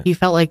apartment. He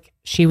felt like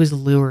she was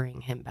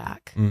luring him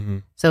back. Mm-hmm.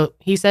 So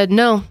he said,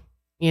 no,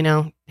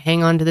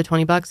 hang on to the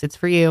 $20. It's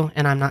for you,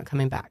 and I'm not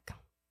coming back.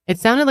 It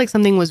sounded like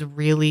something was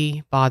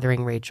really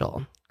bothering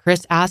Rachel.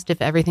 Chris asked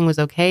if everything was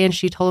okay, and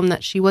she told him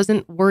that she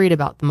wasn't worried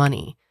about the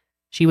money.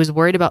 She was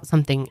worried about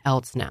something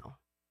else now.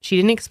 She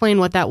didn't explain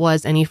what that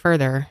was any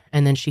further,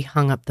 and then she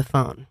hung up the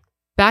phone.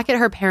 Back at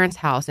her parents'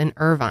 house in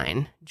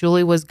Irvine,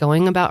 Julie was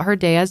going about her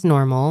day as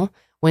normal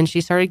when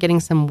she started getting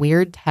some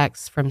weird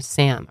texts from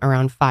Sam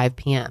around 5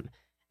 p.m.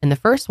 And the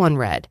first one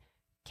read,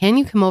 "Can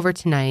you come over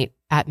tonight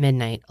at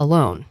midnight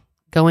alone?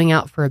 Going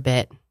out for a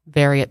bit,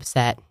 very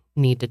upset,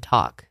 need to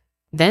talk."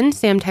 Then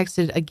Sam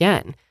texted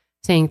again,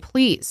 saying,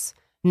 "Please,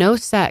 no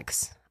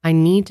sex. I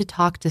need to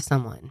talk to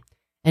someone."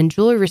 And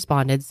Julie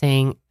responded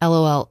saying,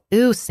 "LOL,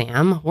 ew,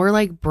 Sam, we're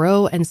like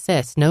bro and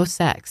sis, no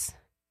sex."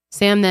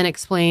 Sam then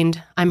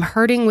explained, "I'm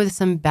hurting with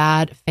some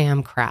bad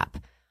fam crap.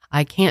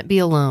 I can't be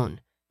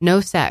alone. No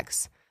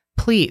sex.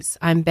 Please,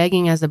 I'm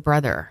begging as a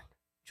brother."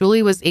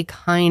 Julie was a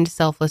kind,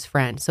 selfless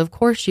friend, so of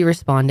course she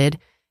responded,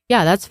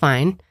 "Yeah, that's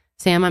fine.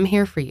 Sam, I'm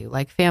here for you,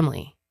 like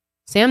family."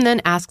 Sam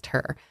then asked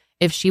her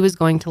if she was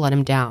going to let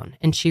him down,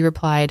 and she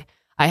replied,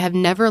 "I have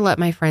never let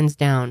my friends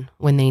down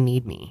when they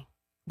need me."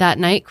 That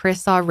night,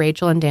 Chris saw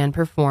Rachel and Dan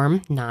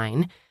perform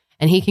 9,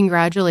 and he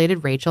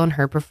congratulated Rachel on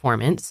her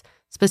performance,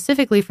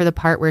 specifically for the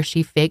part where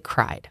she fake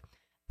cried.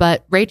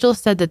 But Rachel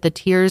said that the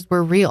tears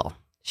were real.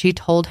 She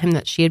told him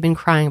that she had been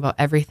crying about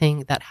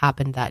everything that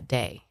happened that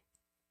day.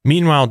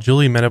 Meanwhile,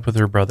 Julie met up with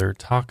her brother,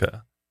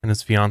 Taka, and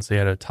his fiancée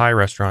at a Thai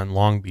restaurant in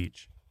Long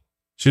Beach.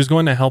 She was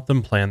going to help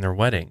them plan their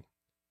wedding.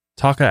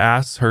 Taka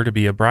asked her to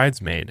be a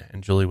bridesmaid,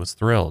 and Julie was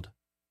thrilled.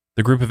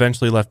 The group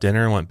eventually left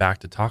dinner and went back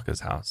to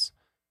Taka's house.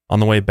 On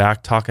the way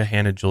back, Taka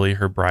handed Julie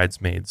her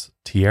bridesmaid's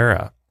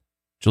tiara.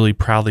 Julie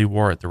proudly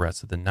wore it the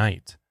rest of the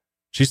night.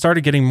 She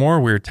started getting more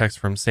weird texts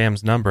from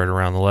Sam's number at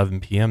around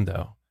 11 p.m.,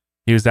 though.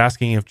 He was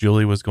asking if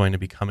Julie was going to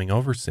be coming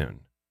over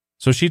soon.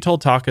 So she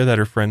told Taka that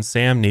her friend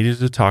Sam needed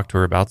to talk to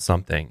her about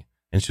something,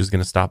 and she was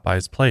going to stop by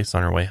his place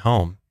on her way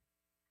home.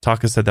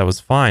 Taka said that was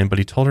fine, but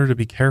he told her to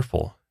be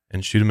careful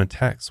and shoot him a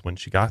text when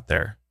she got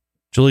there.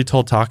 Julie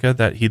told Taka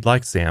that he'd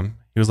like Sam.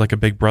 He was like a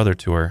big brother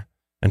to her,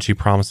 and she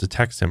promised to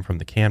text him from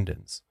the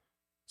Camdens.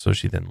 So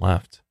she then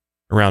left.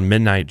 Around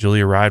midnight,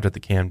 Julie arrived at the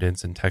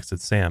Camdens and texted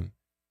Sam,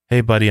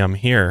 "Hey buddy, I'm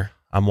here.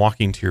 I'm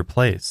walking to your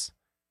place."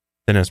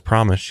 Then as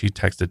promised, she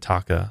texted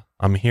Taka,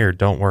 "I'm here,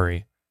 don't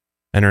worry."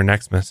 And her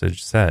next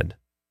message said,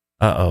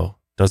 "Uh-oh,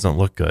 doesn't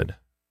look good,"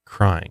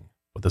 crying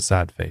with a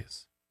sad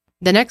face.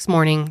 The next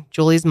morning,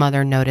 Julie's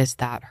mother noticed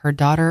that her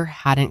daughter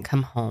hadn't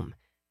come home,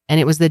 and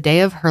it was the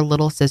day of her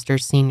little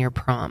sister's senior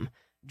prom.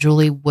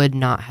 Julie would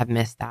not have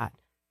missed that.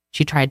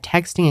 She tried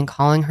texting and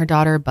calling her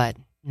daughter, but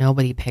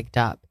nobody picked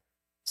up.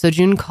 So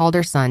June called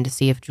her son to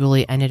see if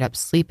Julie ended up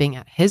sleeping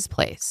at his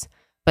place.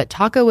 But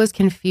Taka was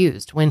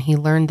confused when he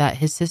learned that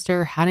his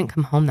sister hadn't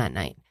come home that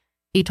night.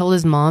 He told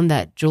his mom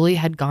that Julie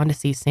had gone to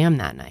see Sam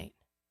that night.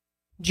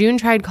 June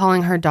tried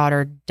calling her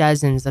daughter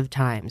dozens of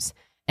times,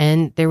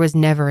 and there was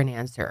never an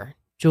answer.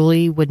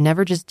 Julie would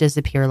never just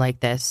disappear like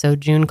this, so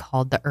June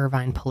called the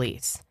Irvine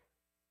police.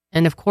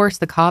 And of course,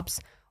 the cops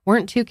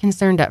weren't too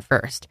concerned at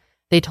first.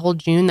 They told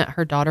June that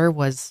her daughter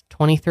was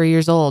 23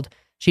 years old.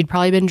 She'd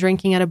probably been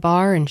drinking at a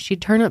bar and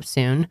she'd turn up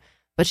soon,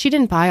 but she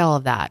didn't buy all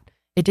of that.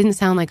 It didn't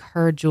sound like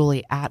her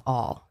Julie at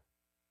all.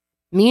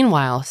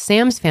 Meanwhile,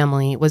 Sam's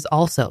family was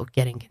also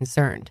getting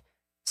concerned.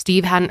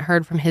 Steve hadn't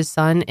heard from his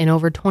son in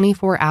over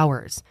 24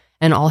 hours,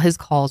 and all his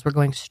calls were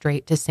going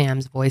straight to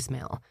Sam's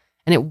voicemail.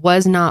 And it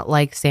was not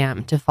like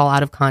Sam to fall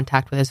out of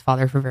contact with his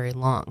father for very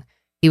long.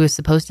 He was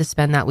supposed to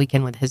spend that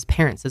weekend with his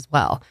parents as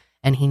well,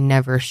 and he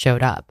never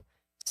showed up.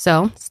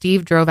 So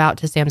Steve drove out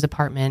to Sam's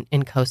apartment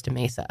in Costa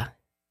Mesa.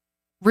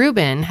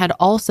 Ruben had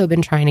also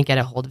been trying to get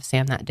a hold of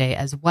Sam that day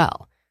as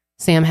well.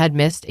 Sam had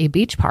missed a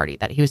beach party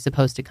that he was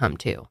supposed to come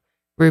to.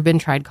 Ruben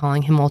tried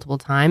calling him multiple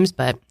times,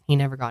 but he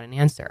never got an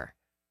answer.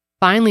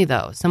 Finally,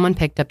 though, someone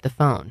picked up the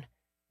phone.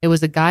 It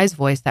was a guy's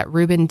voice that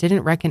Ruben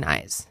didn't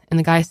recognize, and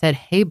the guy said,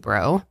 "Hey,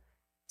 bro."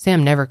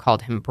 Sam never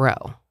called him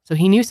bro, so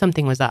he knew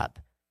something was up.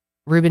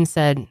 Ruben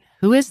said,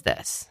 "Who is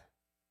this?"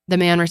 The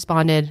man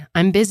responded,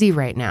 "I'm busy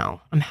right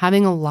now. I'm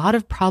having a lot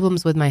of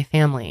problems with my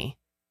family."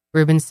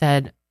 Ruben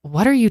said,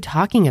 "What are you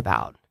talking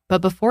about?"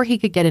 But before he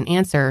could get an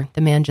answer,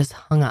 the man just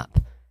hung up,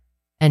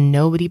 and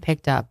nobody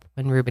picked up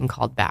when Ruben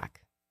called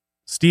back.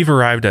 Steve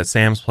arrived at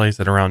Sam's place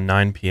at around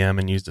 9 p.m.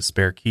 and used a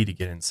spare key to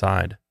get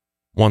inside.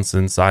 Once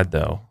inside,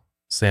 though,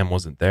 Sam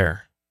wasn't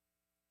there.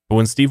 But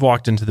when Steve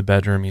walked into the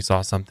bedroom, he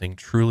saw something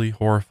truly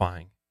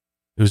horrifying.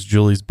 It was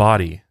Julie's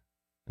body,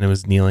 and it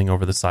was kneeling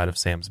over the side of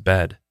Sam's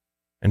bed,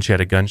 and she had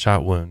a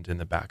gunshot wound in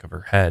the back of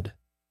her head.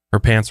 Her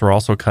pants were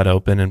also cut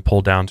open and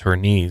pulled down to her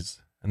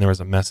knees, and there was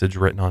a message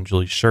written on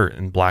Julie's shirt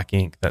in black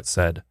ink that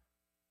said,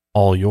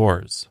 "All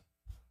yours.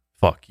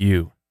 Fuck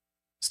you."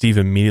 Steve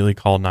immediately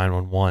called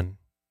 911.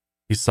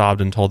 He sobbed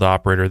and told the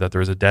operator that there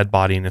was a dead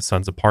body in his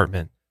son's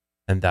apartment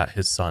and that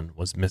his son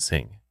was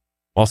missing.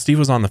 While Steve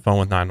was on the phone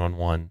with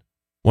 911,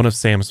 one of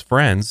Sam's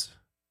friends,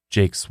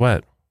 Jake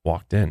Sweat,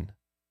 walked in.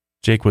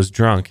 Jake was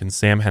drunk and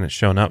Sam hadn't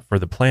shown up for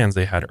the plans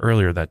they had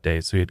earlier that day,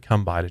 so he had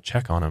come by to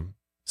check on him.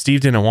 Steve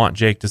didn't want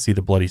Jake to see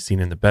the bloody scene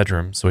in the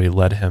bedroom, so he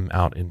led him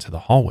out into the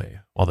hallway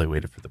while they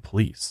waited for the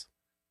police.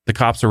 The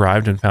cops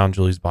arrived and found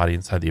Julie's body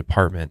inside the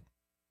apartment.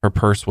 Her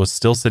purse was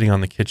still sitting on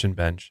the kitchen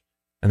bench,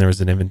 and there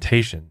was an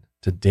invitation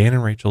to Dan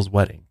and Rachel's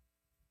wedding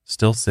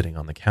still sitting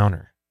on the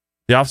counter.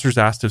 The officers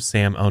asked if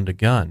Sam owned a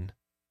gun,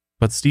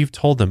 but Steve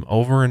told them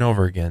over and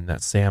over again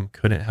that Sam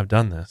couldn't have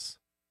done this.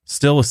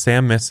 Still, with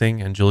Sam missing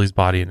and Julie's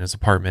body in his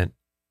apartment,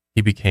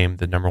 he became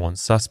the number one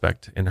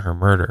suspect in her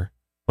murder.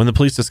 When the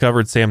police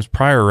discovered Sam's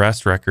prior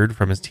arrest record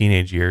from his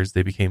teenage years,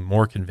 they became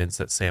more convinced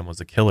that Sam was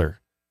a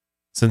killer.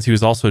 Since he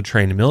was also a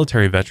trained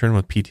military veteran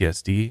with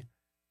PTSD,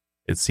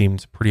 it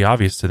seemed pretty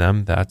obvious to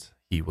them that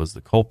he was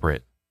the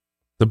culprit.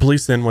 The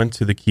police then went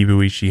to the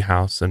Kibuishi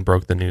house and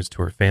broke the news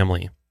to her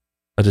family.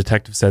 A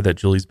detective said that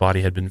Julie's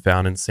body had been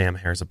found in Sam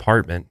Hare's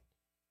apartment.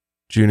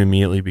 June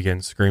immediately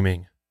began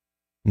screaming,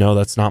 "No,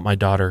 that's not my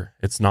daughter.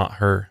 It's not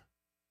her."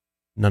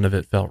 None of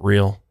it felt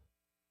real.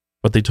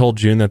 But they told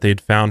June that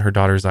they'd found her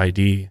daughter's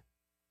ID.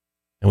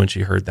 And when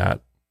she heard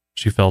that,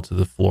 she fell to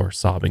the floor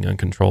sobbing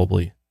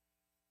uncontrollably.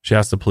 She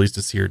asked the police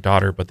to see her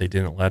daughter, but they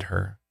didn't let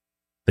her.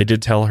 They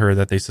did tell her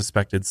that they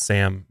suspected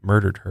Sam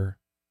murdered her.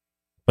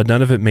 But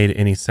none of it made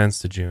any sense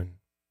to June.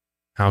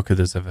 How could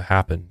this have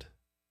happened?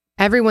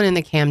 Everyone in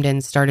the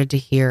Camdens started to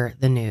hear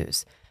the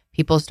news.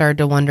 People started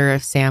to wonder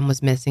if Sam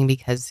was missing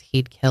because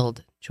he'd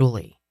killed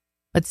Julie.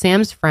 But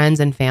Sam's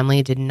friends and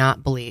family did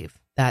not believe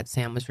that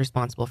Sam was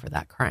responsible for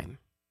that crime.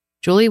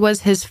 Julie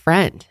was his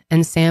friend,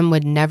 and Sam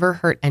would never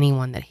hurt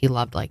anyone that he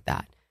loved like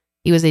that.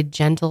 He was a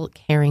gentle,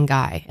 caring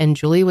guy, and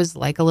Julie was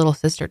like a little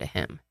sister to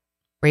him.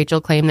 Rachel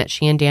claimed that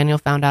she and Daniel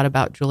found out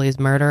about Julie's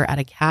murder at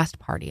a cast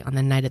party on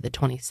the night of the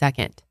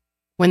 22nd.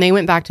 When they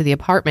went back to the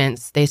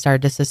apartments, they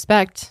started to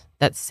suspect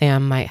that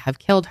Sam might have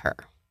killed her.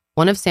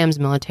 One of Sam's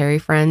military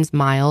friends,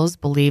 Miles,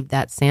 believed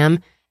that Sam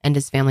and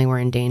his family were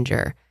in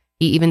danger.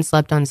 He even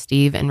slept on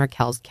Steve and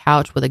Raquel's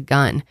couch with a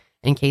gun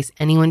in case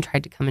anyone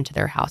tried to come into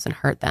their house and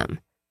hurt them.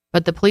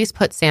 But the police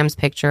put Sam's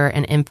picture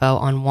and info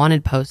on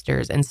wanted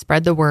posters and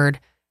spread the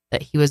word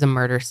that he was a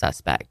murder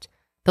suspect.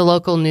 The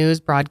local news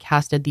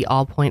broadcasted the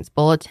All Points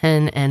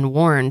Bulletin and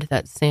warned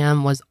that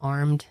Sam was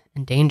armed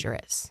and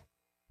dangerous.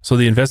 So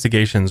the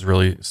investigation's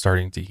really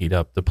starting to heat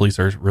up. The police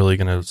are really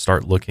going to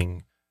start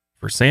looking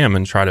for Sam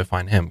and try to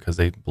find him because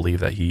they believe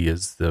that he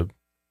is the,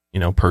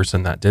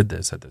 person that did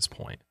this at this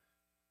point.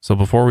 So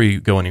before we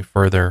go any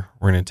further,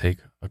 we're going to take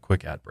a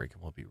quick ad break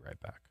and we'll be right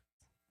back.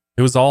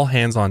 It was all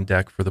hands on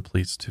deck for the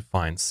police to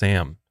find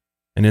Sam.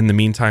 And in the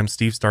meantime,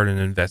 Steve started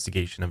an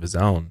investigation of his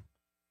own.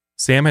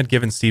 Sam had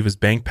given Steve his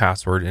bank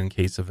password in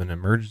case of an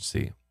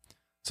emergency.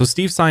 So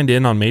Steve signed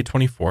in on May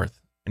 24th,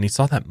 and he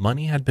saw that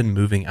money had been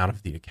moving out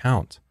of the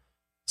account.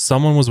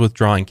 Someone was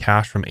withdrawing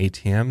cash from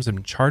ATMs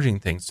and charging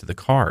things to the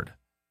card.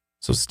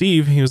 So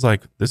Steve, he was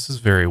like, this is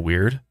very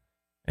weird,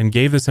 and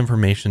gave this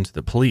information to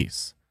the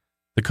police.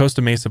 The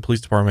Costa Mesa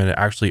Police Department had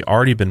actually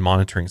already been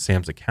monitoring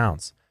Sam's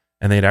accounts,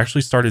 and they had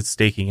actually started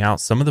staking out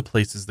some of the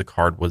places the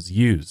card was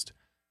used.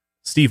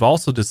 Steve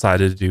also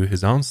decided to do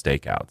his own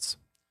stakeouts.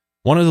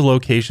 One of the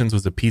locations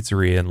was a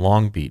pizzeria in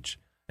Long Beach,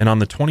 and on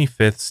the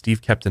 25th,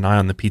 Steve kept an eye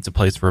on the pizza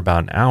place for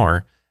about an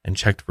hour and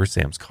checked for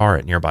Sam's car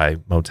at nearby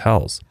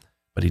motels,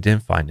 but he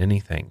didn't find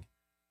anything.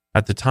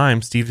 At the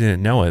time, Steve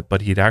didn't know it,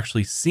 but he'd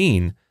actually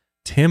seen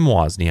Tim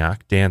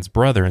Wozniak, Dan's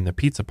brother, in the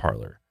pizza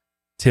parlor.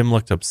 Tim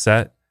looked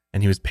upset,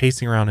 and he was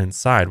pacing around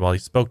inside while he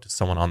spoke to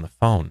someone on the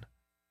phone.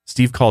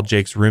 Steve called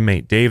Jake's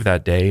roommate Dave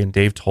that day, and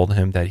Dave told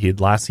him that he had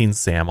last seen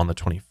Sam on the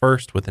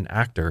 21st with an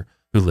actor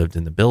who lived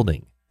in the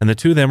building, and the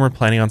two of them were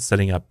planning on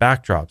setting up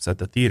backdrops at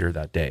the theater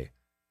that day.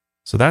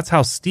 So that's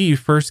how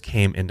Steve first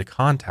came into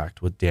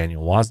contact with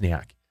Daniel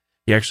Wozniak.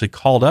 He actually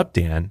called up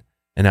Dan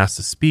and asked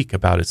to speak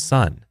about his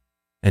son,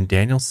 and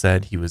Daniel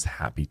said he was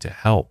happy to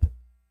help.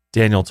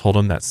 Daniel told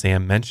him that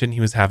Sam mentioned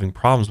he was having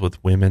problems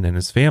with women in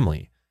his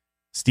family.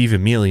 Steve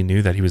immediately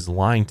knew that he was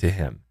lying to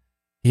him.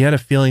 He had a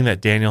feeling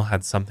that Daniel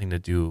had something to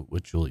do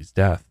with Julie's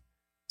death.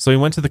 So he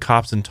went to the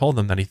cops and told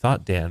them that he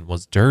thought Dan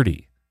was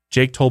dirty.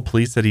 Jake told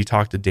police that he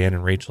talked to Dan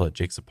and Rachel at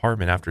Jake's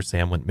apartment after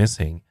Sam went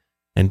missing,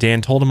 and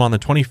Dan told him on the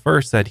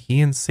 21st that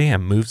he and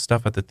Sam moved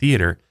stuff at the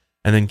theater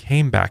and then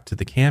came back to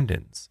the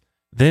Camdens.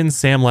 Then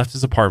Sam left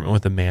his apartment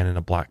with a man in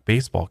a black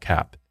baseball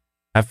cap.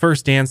 At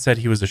first, Dan said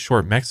he was a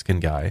short Mexican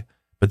guy,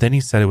 but then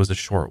he said it was a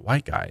short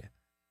white guy.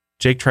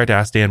 Jake tried to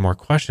ask Dan more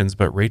questions,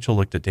 but Rachel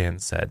looked at Dan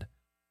and said,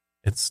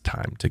 "It's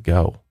time to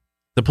go."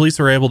 The police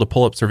were able to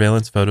pull up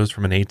surveillance photos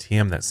from an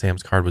ATM that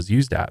Sam's card was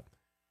used at,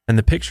 and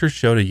the pictures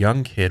showed a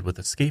young kid with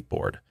a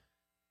skateboard.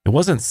 It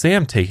wasn't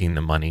Sam taking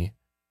the money,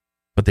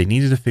 but they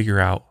needed to figure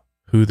out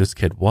who this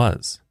kid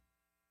was.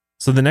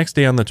 So the next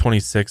day on the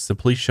 26th, the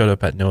police showed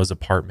up at Noah's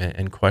apartment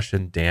and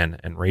questioned Dan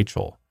and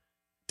Rachel.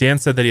 Dan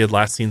said that he had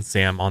last seen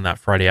Sam on that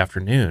Friday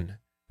afternoon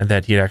and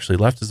that he had actually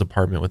left his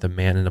apartment with a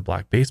man in a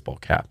black baseball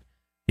cap.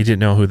 He didn't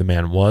know who the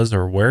man was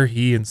or where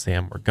he and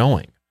Sam were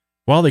going.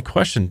 While they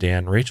questioned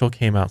Dan, Rachel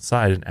came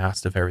outside and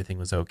asked if everything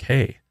was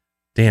okay.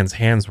 Dan's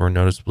hands were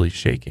noticeably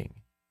shaking,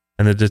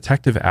 and the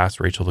detective asked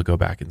Rachel to go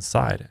back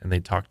inside, and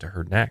they'd talk to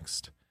her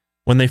next.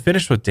 When they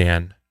finished with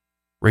Dan,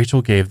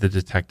 Rachel gave the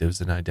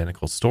detectives an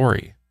identical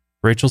story.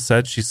 Rachel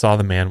said she saw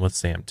the man with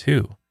Sam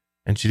too,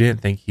 and she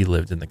didn't think he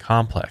lived in the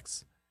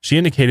complex. She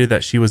indicated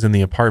that she was in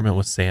the apartment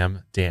with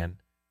Sam, Dan,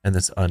 and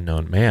this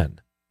unknown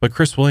man. But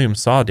Chris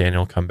Williams saw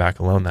Daniel come back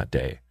alone that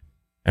day,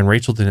 and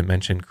Rachel didn't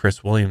mention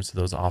Chris Williams to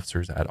those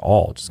officers at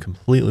all, just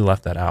completely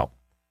left that out.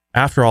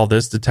 After all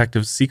this,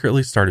 detectives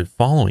secretly started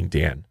following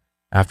Dan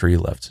after he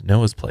left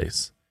Noah's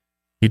place.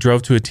 He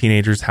drove to a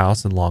teenager's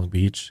house in Long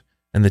Beach,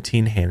 and the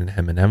teen handed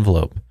him an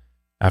envelope.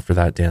 After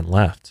that, Dan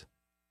left.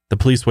 The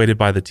police waited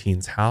by the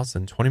teen's house,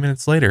 and 20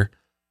 minutes later,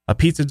 a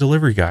pizza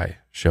delivery guy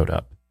showed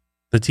up.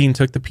 The teen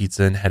took the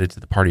pizza and headed to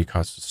the party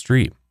across the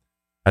street.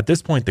 At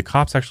this point, the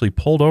cops actually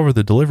pulled over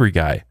the delivery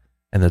guy,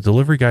 and the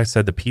delivery guy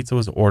said the pizza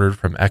was ordered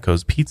from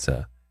Echo's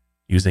Pizza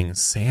using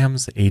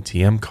Sam's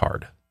ATM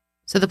card.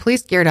 So the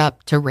police geared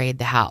up to raid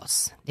the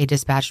house. They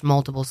dispatched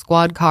multiple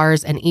squad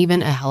cars and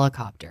even a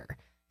helicopter.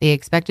 They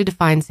expected to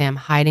find Sam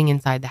hiding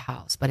inside the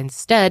house, but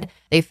instead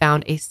they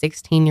found a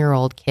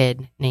 16-year-old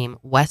kid named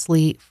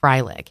Wesley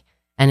Freilich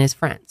and his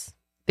friends.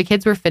 The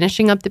kids were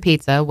finishing up the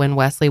pizza when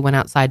Wesley went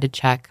outside to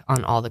check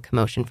on all the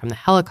commotion from the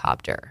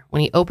helicopter.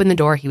 When he opened the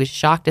door, he was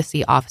shocked to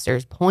see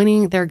officers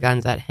pointing their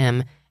guns at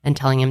him and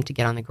telling him to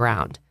get on the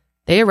ground.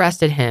 They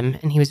arrested him,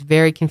 and he was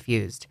very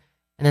confused,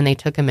 and then they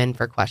took him in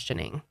for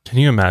questioning. Can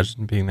you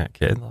imagine being that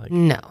kid?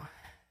 No.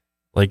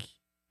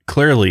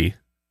 Clearly,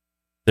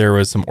 there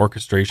was some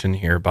orchestration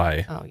here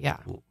by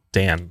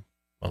Dan,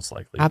 most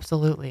likely.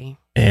 Absolutely.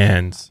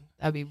 And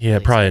that'd be he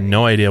had probably had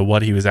no idea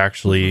what he was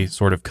actually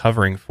sort of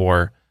covering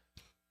for.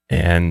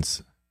 And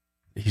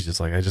he's just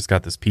like, I just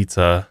got this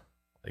pizza.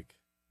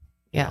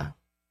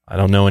 I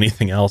don't know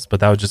anything else, but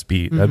that would just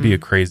be, that'd be a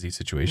crazy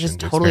situation. Just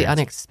totally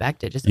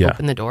unexpected. Just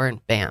open the door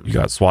and bam. You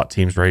got SWAT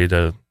teams ready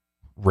to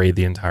raid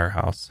the entire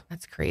house.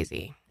 That's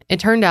crazy. It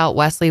turned out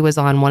Wesley was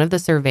on one of the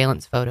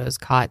surveillance photos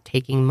caught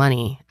taking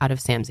money out of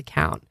Sam's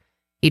account.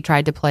 He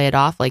tried to play it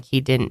off like he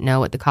didn't know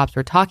what the cops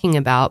were talking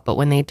about, but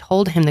when they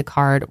told him the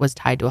card was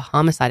tied to a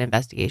homicide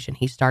investigation,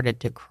 he started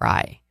to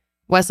cry.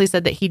 Wesley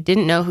said that he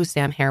didn't know who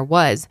Sam Hare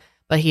was,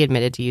 but he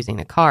admitted to using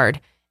the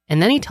card.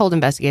 And then he told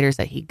investigators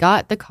that he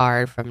got the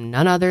card from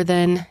none other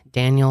than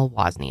Daniel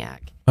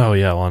Wozniak. Oh,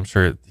 yeah. Well, I'm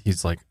sure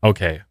he's like,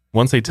 okay,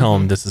 once they tell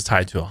him this is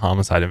tied to a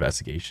homicide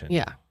investigation.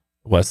 Yeah.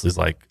 Wesley's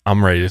like,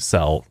 I'm ready to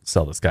sell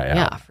this guy out.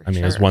 Yeah, for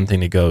sure. It's one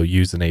thing to go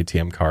use an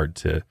ATM card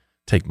to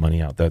take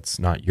money out that's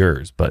not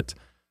yours, but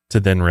to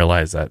then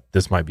realize that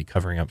this might be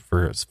covering up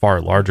for a far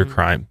larger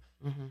crime.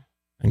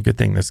 And good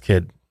thing this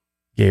kid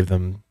gave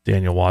them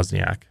Daniel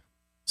Wozniak.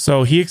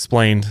 So he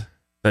explained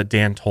that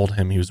Dan told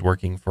him he was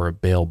working for a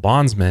bail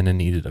bondsman and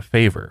needed a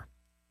favor.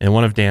 And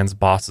one of Dan's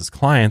boss's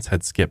clients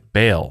had skipped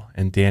bail,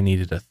 and Dan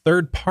needed a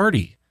third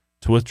party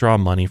to withdraw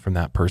money from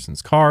that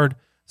person's card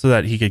so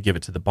that he could give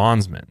it to the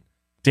bondsman.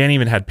 Dan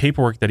even had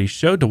paperwork that he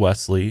showed to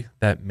Wesley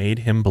that made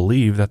him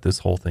believe that this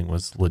whole thing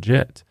was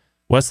legit.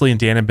 Wesley and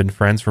Dan had been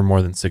friends for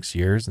more than 6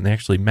 years, and they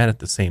actually met at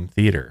the same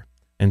theater,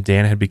 and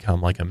Dan had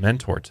become like a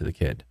mentor to the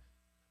kid.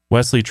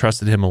 Wesley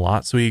trusted him a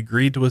lot, so he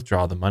agreed to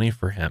withdraw the money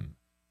for him.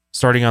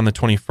 Starting on the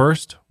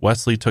 21st,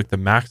 Wesley took the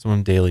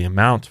maximum daily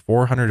amount,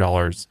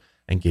 $400,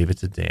 and gave it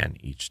to Dan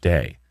each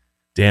day.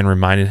 Dan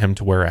reminded him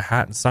to wear a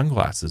hat and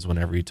sunglasses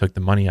whenever he took the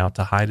money out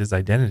to hide his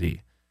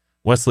identity.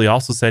 Wesley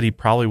also said he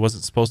probably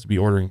wasn't supposed to be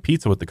ordering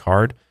pizza with the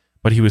card,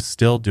 but he was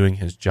still doing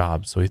his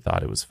job, so he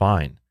thought it was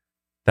fine.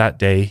 That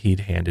day,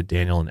 he'd handed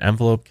Daniel an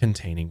envelope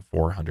containing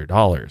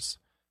 $400.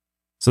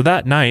 So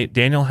that night,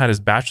 Daniel had his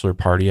bachelor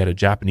party at a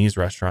Japanese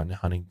restaurant in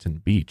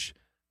Huntington Beach.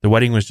 The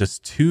wedding was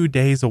just 2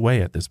 days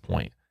away at this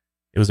point.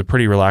 It was a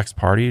pretty relaxed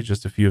party,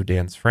 just a few of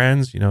Dan's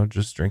friends,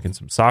 just drinking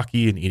some sake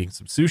and eating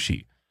some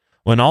sushi.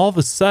 When all of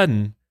a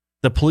sudden,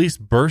 the police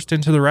burst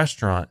into the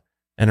restaurant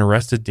and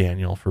arrested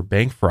Daniel for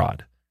bank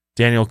fraud.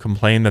 Daniel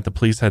complained that the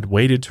police had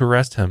waited to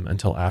arrest him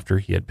until after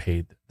he had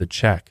paid the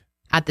check.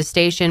 At the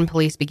station,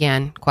 police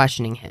began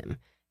questioning him.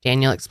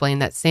 Daniel explained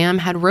that Sam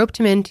had roped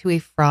him into a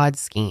fraud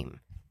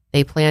scheme.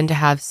 They planned to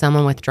have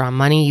someone withdraw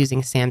money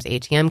using Sam's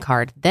ATM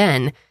card.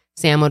 Then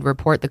Sam would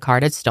report the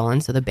card as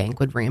stolen so the bank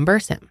would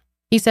reimburse him.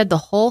 He said the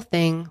whole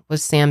thing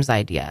was Sam's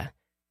idea.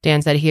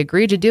 Dan said he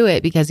agreed to do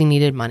it because he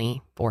needed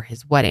money for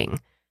his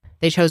wedding.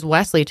 They chose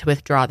Wesley to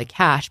withdraw the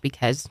cash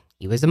because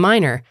he was a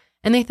minor,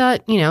 and they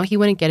thought, he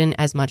wouldn't get in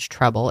as much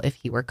trouble if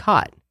he were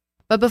caught.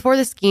 But before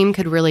the scheme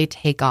could really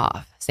take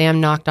off,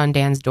 Sam knocked on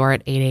Dan's door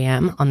at 8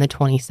 a.m. on the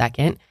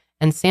 22nd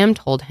and Sam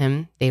told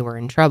him they were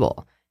in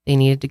trouble. They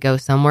needed to go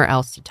somewhere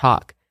else to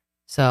talk.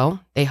 So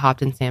they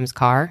hopped in Sam's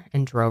car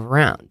and drove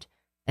around.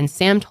 And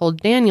Sam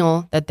told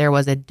Daniel that there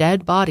was a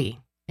dead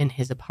body in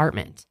his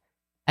apartment.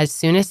 As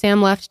soon as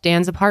Sam left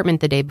Dan's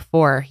apartment the day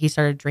before, he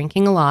started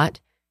drinking a lot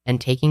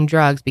and taking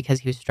drugs because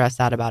he was stressed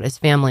out about his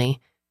family.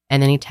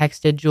 And then he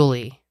texted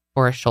Julie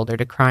for a shoulder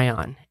to cry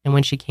on. And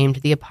when she came to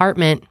the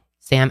apartment,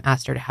 Sam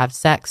asked her to have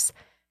sex,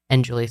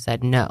 and Julie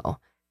said no.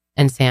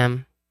 And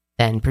Sam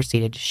then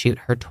proceeded to shoot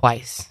her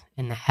twice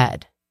in the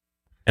head.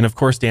 And of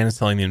course, Dan is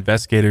telling the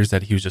investigators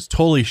that he was just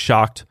totally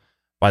shocked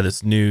by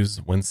this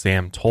news when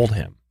Sam told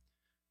him.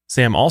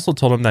 Sam also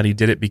told him that he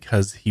did it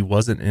because he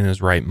wasn't in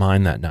his right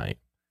mind that night.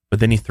 But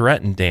then he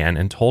threatened Dan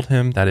and told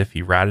him that if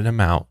he ratted him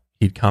out,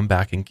 he'd come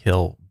back and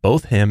kill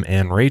both him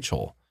and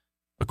Rachel.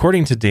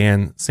 According to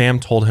Dan, Sam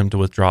told him to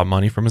withdraw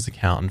money from his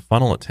account and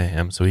funnel it to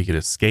him so he could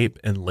escape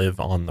and live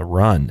on the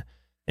run.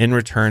 In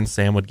return,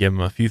 Sam would give him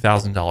a few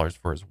 $1,000s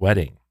for his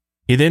wedding.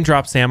 He then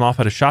dropped Sam off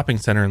at a shopping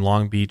center in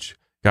Long Beach,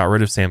 got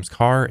rid of Sam's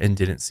car, and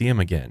didn't see him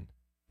again.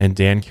 And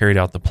Dan carried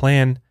out the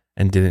plan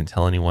and didn't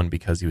tell anyone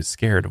because he was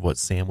scared of what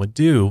Sam would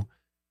do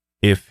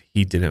if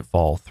he didn't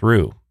follow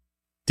through.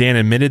 Dan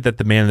admitted that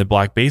the man in the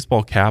black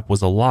baseball cap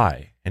was a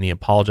lie, and he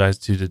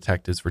apologized to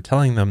detectives for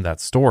telling them that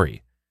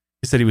story.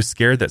 He said he was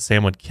scared that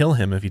Sam would kill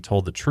him if he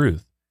told the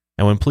truth.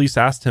 And when police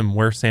asked him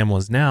where Sam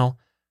was now,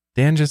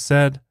 Dan just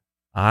said,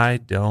 "I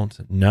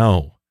don't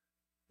know."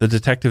 The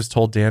detectives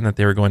told Dan that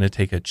they were going to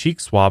take a cheek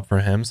swab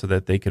from him so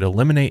that they could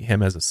eliminate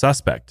him as a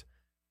suspect.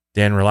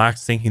 Dan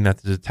relaxed, thinking that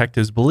the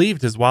detectives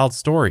believed his wild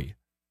story,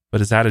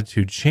 but his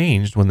attitude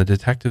changed when the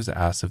detectives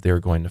asked if they were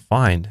going to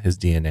find his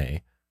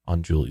DNA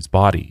on Julie's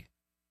body.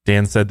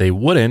 Dan said they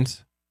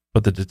wouldn't,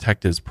 but the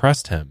detectives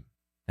pressed him,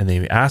 and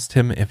they asked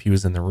him if he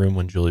was in the room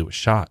when Julie was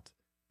shot.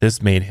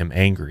 This made him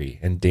angry,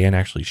 and Dan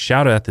actually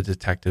shouted at the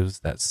detectives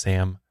that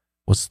Sam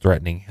was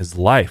threatening his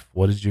life.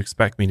 "What did you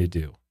expect me to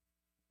do?"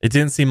 It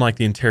didn't seem like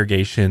the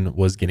interrogation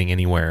was getting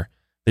anywhere.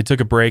 They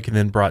took a break and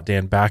then brought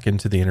Dan back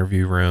into the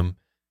interview room.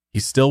 He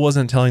still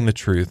wasn't telling the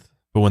truth,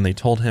 but when they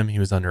told him he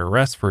was under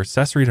arrest for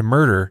accessory to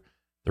murder,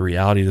 the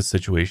reality of the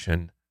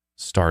situation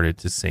started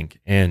to sink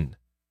in.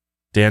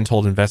 Dan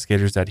told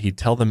investigators that he'd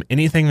tell them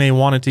anything they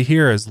wanted to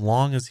hear as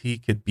long as he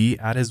could be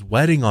at his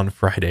wedding on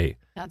Friday.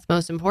 That's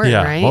most important,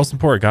 right? Most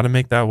important. Got to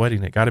make that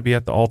wedding. It got to be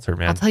at the altar,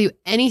 man. I'll tell you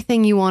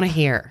anything you want to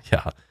hear.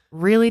 Yeah.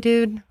 Really,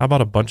 dude? How about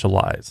a bunch of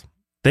lies?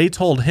 They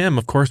told him,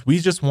 of course, we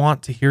just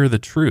want to hear the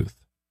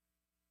truth.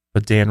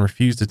 But Dan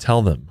refused to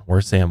tell them where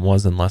Sam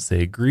was unless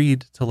they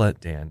agreed to let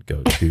Dan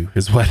go to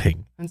his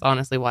wedding. It's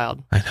honestly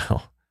wild. I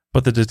know.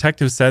 But the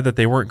detectives said that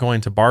they weren't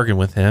going to bargain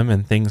with him,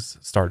 and things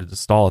started to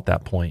stall at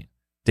that point.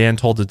 Dan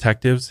told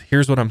detectives,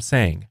 "Here's what I'm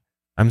saying.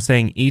 I'm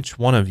saying each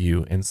one of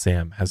you and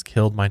Sam has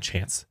killed my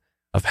chance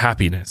of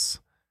happiness."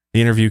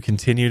 The interview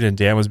continued, and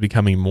Dan was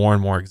becoming more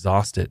and more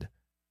exhausted.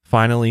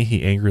 Finally,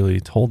 he angrily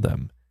told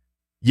them,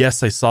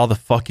 "Yes, I saw the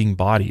fucking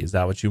body. Is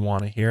that what you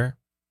want to hear?"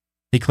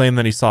 He claimed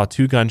that he saw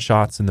 2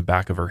 gunshots in the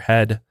back of her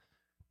head,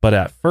 but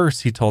at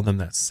first he told them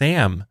that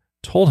Sam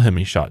told him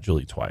he shot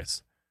Julie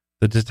twice.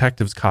 The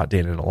detectives caught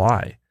Dan in a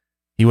lie.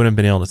 He wouldn't have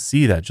been able to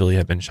see that Julie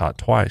had been shot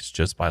twice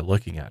just by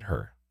looking at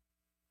her.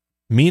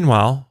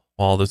 Meanwhile,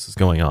 while this was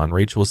going on,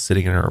 Rachel was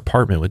sitting in her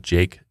apartment with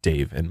Jake,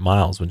 Dave, and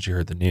Miles when she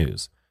heard the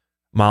news.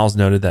 Miles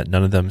noted that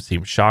none of them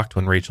seemed shocked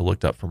when Rachel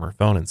looked up from her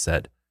phone and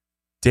said,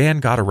 "Dan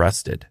got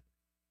arrested."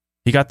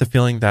 He got the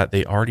feeling that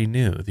they already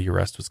knew the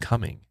arrest was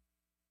coming.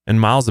 In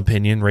Miles'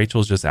 opinion, Rachel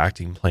was just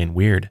acting plain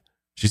weird.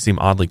 She seemed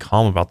oddly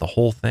calm about the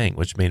whole thing,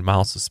 which made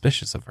Miles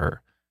suspicious of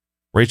her.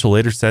 Rachel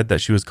later said that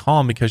she was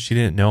calm because she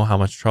didn't know how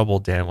much trouble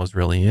Dan was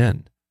really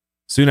in.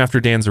 Soon after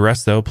Dan's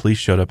arrest, though, police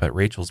showed up at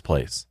Rachel's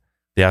place.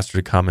 They asked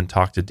her to come and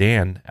talk to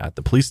Dan at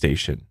the police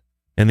station.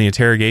 In the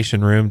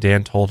interrogation room,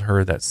 Dan told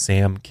her that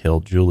Sam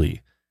killed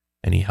Julie,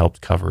 and he helped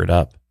cover it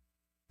up.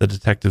 The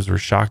detectives were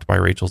shocked by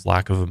Rachel's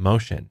lack of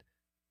emotion.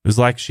 It was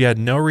like she had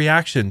no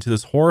reaction to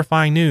this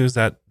horrifying news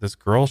that this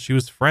girl she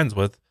was friends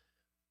with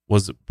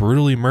was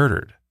brutally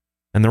murdered.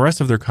 And the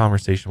rest of their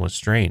conversation was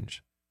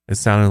strange. It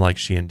sounded like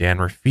she and Dan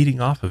were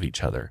feeding off of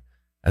each other,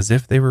 as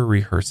if they were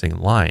rehearsing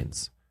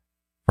lines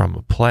from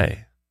a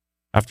play.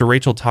 After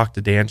Rachel talked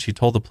to Dan, she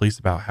told the police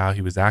about how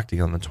he was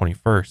acting on the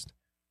 21st.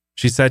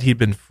 She said he'd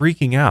been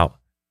freaking out,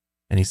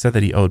 and he said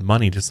that he owed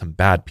money to some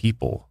bad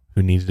people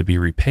who needed to be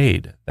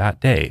repaid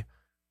that day,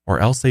 or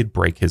else they'd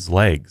break his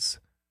legs.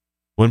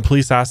 When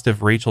police asked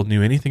if Rachel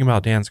knew anything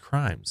about Dan's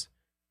crimes,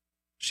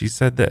 she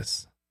said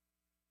this: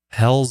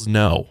 "Hell's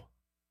no.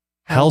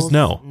 Hell's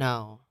no."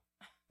 No.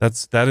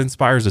 That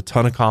inspires a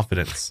ton of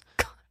confidence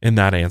in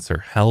that answer.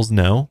 Hell's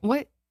no.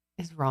 What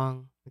is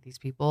wrong with these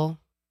people?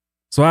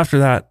 So after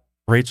that,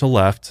 Rachel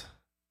left,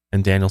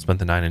 and Daniel spent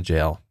the night in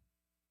jail.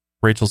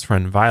 Rachel's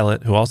friend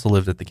Violet, who also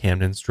lived at the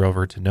Camdens, drove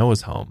her to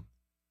Noah's home.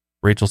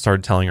 Rachel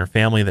started telling her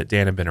family that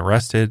Dan had been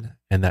arrested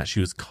and that she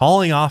was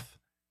calling off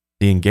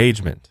the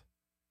engagement.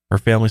 Her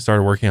family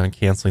started working on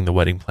canceling the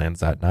wedding plans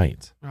that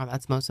night. Oh,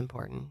 that's most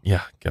important.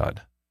 Yeah,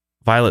 God.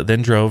 Violet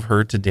then drove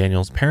her to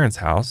Daniel's parents'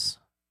 house.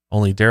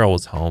 Only Daryl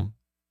was home.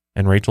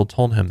 and Rachel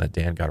told him that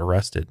Dan got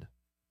arrested.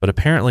 But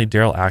apparently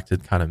Daryl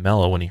acted kind of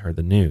mellow when he heard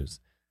the news.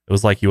 It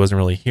was like he wasn't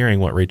really hearing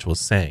what Rachel was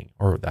saying,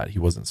 or that he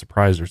wasn't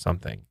surprised or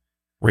something.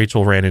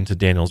 Rachel ran into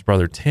Daniel's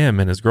brother Tim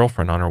and his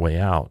girlfriend on her way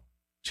out.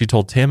 She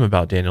told Tim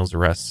about Daniel's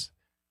arrest,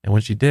 and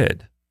when she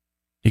did,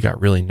 he got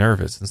really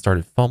nervous and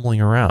started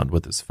fumbling around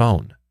with his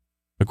phone.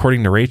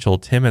 According to Rachel,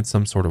 Tim had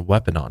some sort of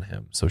weapon on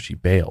him, so she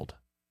bailed.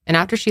 And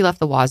after she left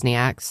the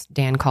Wozniaks,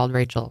 Dan called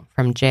Rachel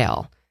from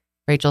jail.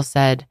 Rachel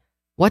said,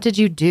 "What did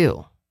you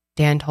do?"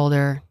 Dan told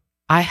her,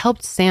 "I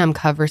helped Sam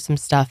cover some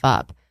stuff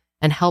up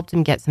and helped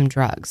him get some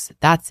drugs.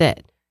 That's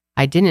it.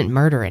 I didn't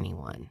murder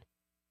anyone."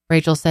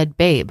 Rachel said,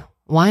 "Babe,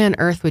 why on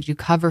earth would you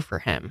cover for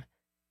him?"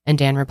 And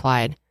Dan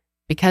replied,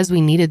 "Because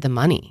we needed the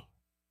money."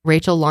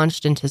 Rachel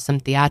launched into some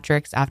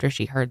theatrics after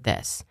she heard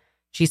this.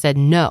 She said,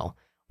 "No,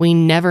 we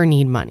never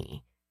need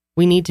money.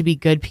 We need to be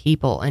good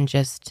people and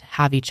just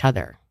have each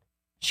other."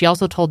 She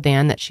also told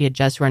Dan that she had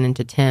just run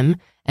into Tim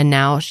and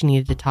now she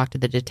needed to talk to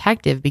the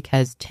detective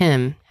because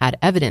Tim had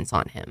evidence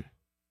on him.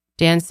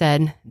 Dan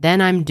said, "Then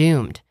I'm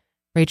doomed."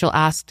 Rachel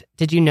asked,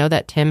 "Did you know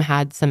that Tim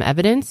had some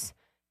evidence?"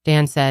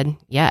 Dan said,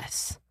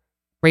 "Yes."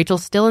 Rachel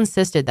still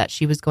insisted that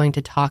she was going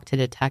to talk to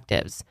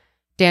detectives.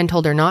 Dan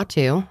told her not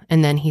to,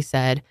 and then he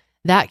said,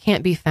 "That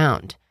can't be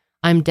found.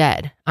 I'm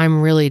dead.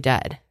 I'm really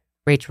dead."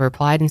 Rachel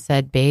replied and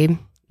said, "Babe,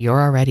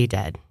 you're already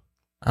dead."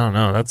 I don't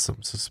know. That's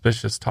some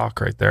suspicious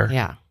talk right there.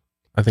 Yeah.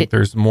 I think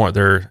there's more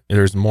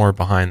there's more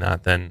behind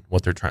that than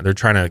what they're trying. They're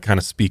trying to kind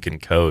of speak in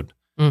code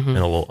in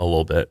a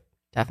little bit.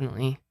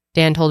 Definitely.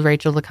 Dan told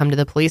Rachel to come to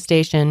the police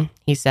station.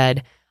 He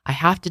said, "I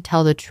have to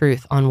tell the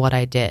truth on what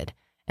I did,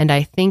 and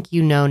I think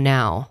you know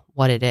now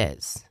what it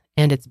is,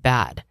 and it's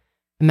bad.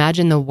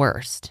 Imagine the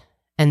worst."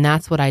 And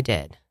that's what I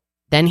did.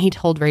 Then he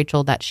told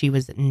Rachel that she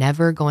was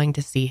never going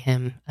to see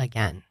him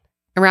again.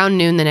 Around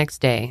noon the next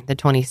day, the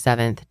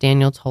 27th,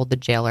 Daniel told the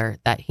jailer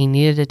that he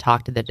needed to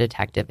talk to the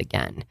detective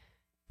again.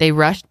 They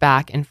rushed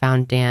back and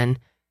found Dan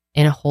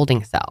in a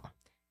holding cell.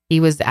 He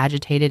was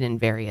agitated and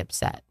very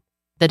upset.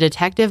 The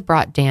detective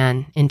brought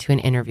Dan into an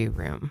interview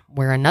room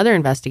where another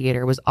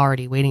investigator was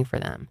already waiting for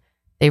them.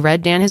 They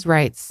read Dan his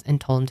rights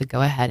and told him to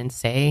go ahead and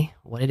say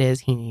what it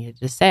is he needed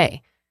to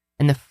say.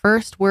 And the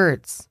first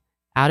words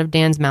out of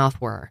Dan's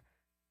mouth were,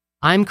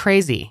 "I'm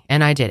crazy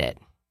and I did it."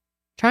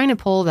 Trying to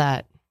pull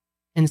that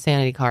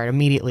insanity card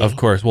immediately. Of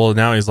course. Well,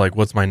 now he's like,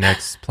 what's my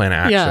next plan of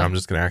action? Yeah. I'm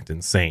just going to act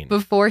insane.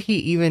 Before he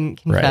even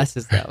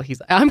confesses, though, he's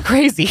like, "I'm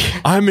crazy.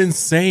 I'm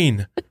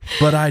insane,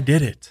 but I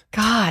did it."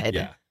 God.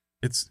 Yeah.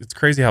 It's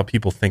crazy how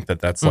people think that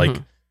that's like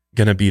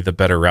going to be the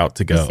better route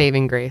to go. The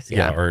saving grace.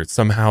 Yeah. Or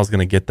somehow is going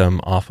to get them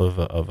off of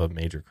a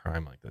major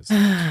crime like this.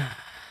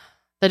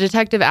 The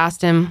detective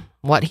asked him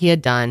what he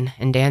had done,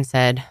 and Dan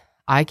said,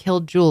 "I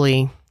killed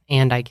Julie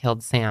and I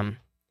killed Sam."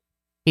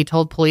 He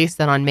told police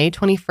that on May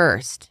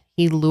 21st,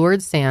 he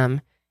lured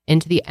Sam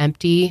into the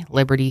empty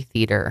Liberty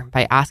Theater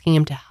by asking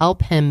him to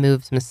help him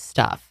move some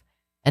stuff.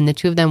 And the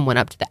two of them went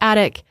up to the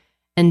attic,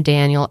 and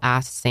Daniel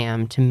asked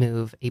Sam to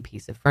move a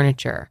piece of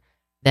furniture.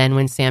 Then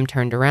when Sam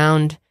turned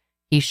around,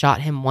 he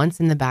shot him once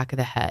in the back of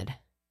the head.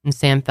 And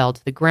Sam fell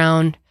to the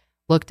ground,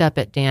 looked up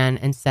at Dan,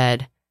 and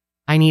said,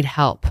 "I need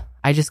help.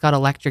 I just got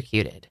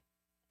electrocuted."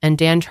 And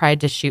Dan tried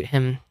to shoot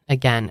him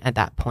again at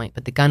that point,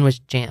 but the gun was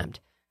jammed.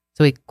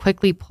 So he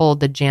quickly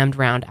pulled the jammed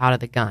round out of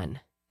the gun.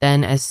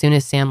 Then, as soon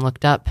as Sam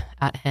looked up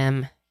at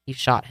him, he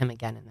shot him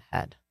again in the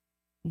head.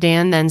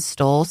 Dan then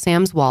stole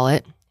Sam's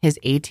wallet, his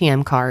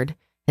ATM card,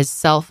 his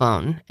cell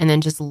phone, and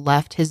then just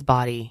left his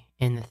body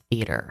in the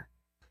theater.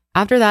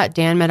 After that,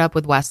 Dan met up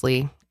with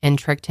Wesley and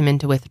tricked him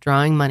into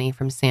withdrawing money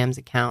from Sam's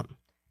account.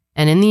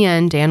 And in the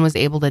end, Dan was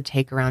able to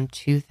take around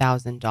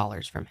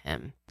 $2,000 from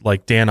him.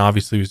 Like Dan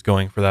obviously was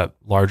going for that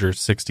larger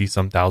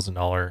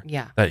 $60,000.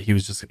 Yeah. That he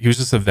was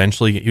just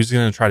eventually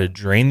going to try to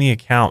drain the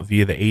account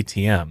via the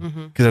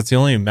ATM because that's the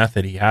only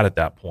method he had at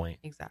that point.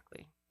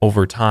 Exactly.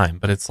 Over time,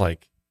 but it's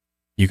like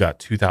you got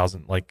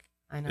 2,000. Like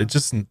I know. it's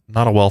just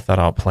not a well thought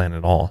out plan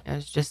at all. It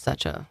was just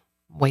such a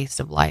waste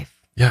of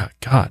life. Yeah,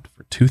 God,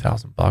 for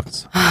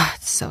 $2,000.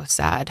 It's so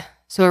sad.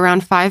 So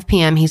around 5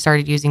 p.m., he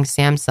started using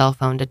Sam's cell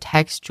phone to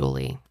text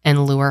Julie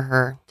and lure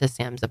her to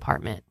Sam's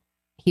apartment.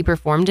 He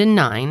performed in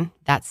 9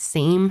 that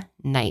same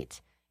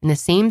night in the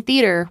same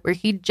theater where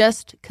he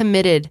just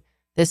committed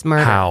this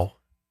murder.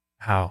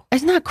 How?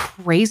 Isn't that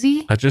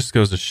crazy? That just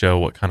goes to show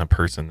what kind of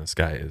person this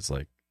guy is.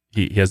 Like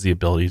he has the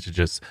ability to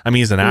just, I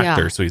mean, he's an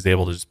actor, so he's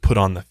able to just put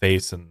on the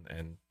face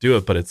and do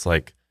it. But it's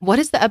like, what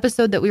is the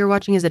episode that we were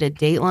watching? Is it a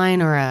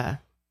Dateline or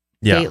a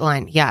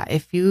Dateline? Yeah.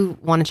 If you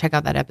want to check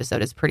out that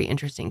episode, it's pretty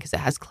interesting because it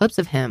has clips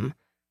of him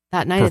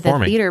that night at the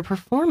theater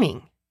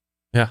performing.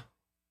 Yeah.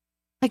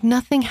 Like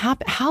nothing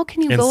happened. How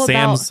can you and go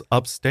Sam's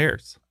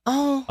upstairs.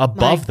 Oh,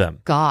 above them.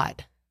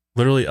 God.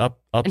 Literally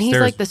upstairs. And he's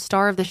like the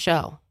star of the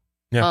show.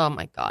 Yeah. Oh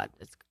my God.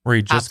 It's where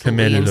he just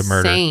committed a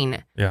murder.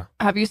 Insane. Yeah.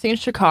 Have you seen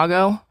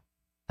Chicago?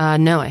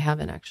 No, I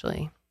haven't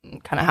actually.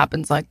 It kind of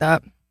happens like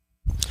that.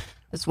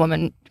 This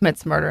woman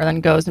commits murder and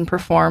then goes and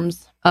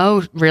performs.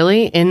 Oh,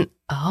 really?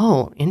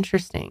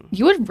 Interesting.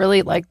 You would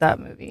really like that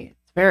movie.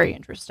 It's very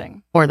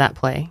interesting. Or that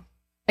play.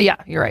 Yeah,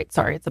 you're right.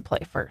 Sorry, it's a play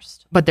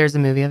first. But there's a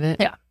movie of it?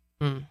 Yeah.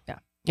 Yeah.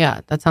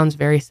 Yeah, that sounds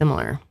very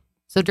similar.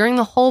 So during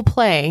the whole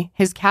play,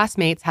 his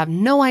castmates have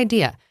no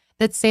idea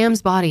that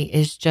Sam's body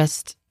is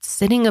just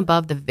sitting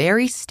above the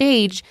very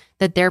stage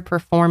that they're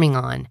performing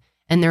on,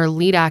 and their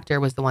lead actor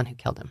was the one who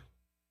killed him.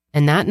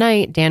 And that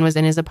night, Dan was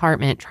in his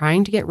apartment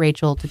trying to get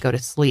Rachel to go to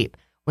sleep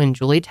when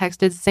Julie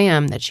texted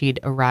Sam that she'd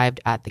arrived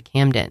at the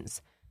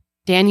Camdens.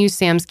 Dan used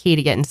Sam's key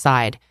to get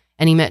inside,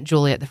 and he met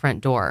Julie at the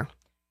front door.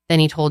 Then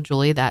he told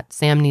Julie that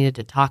Sam needed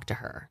to talk to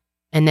her.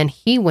 And then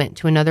he went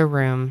to another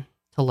room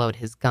to load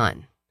his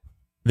gun.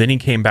 Then he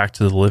came back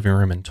to the living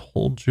room and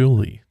told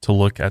Julie to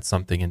look at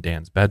something in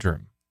Dan's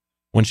bedroom.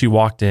 When she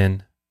walked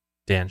in,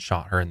 Dan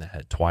shot her in the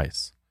head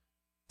twice.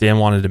 Dan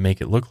wanted to make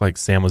it look like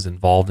Sam was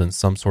involved in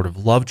some sort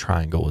of love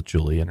triangle with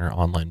Julie and her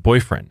online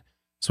boyfriend,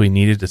 so he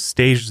needed to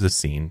stage the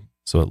scene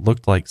so it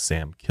looked like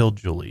Sam killed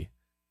Julie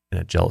in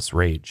a jealous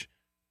rage.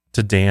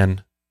 To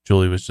Dan,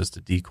 Julie was just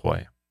a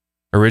decoy.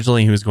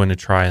 Originally, he was going to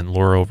try and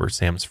lure over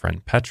Sam's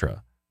friend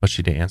Petra, but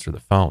she didn't answer the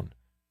phone.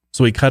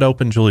 So he cut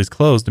open Julie's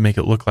clothes to make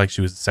it look like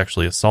she was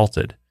sexually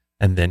assaulted,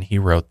 and then he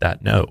wrote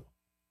that note,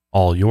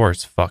 "All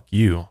yours, fuck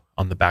you,"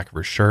 on the back of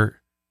her shirt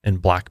in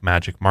black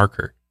magic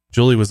marker.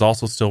 Julie was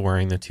also still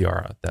wearing the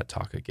tiara that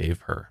Taka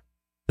gave her.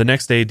 The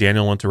next day,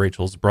 Daniel went to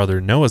Rachel's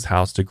brother Noah's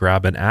house to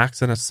grab an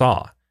axe and a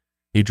saw.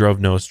 He drove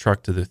Noah's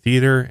truck to the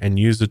theater and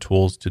used the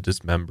tools to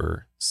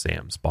dismember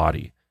Sam's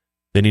body.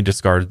 Then he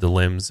discarded the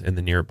limbs in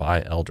the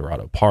nearby El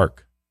Dorado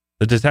Park.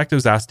 The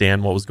detectives asked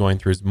Dan what was going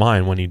through his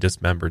mind when he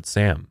dismembered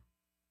Sam.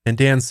 And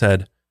Dan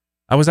said,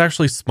 "I was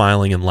actually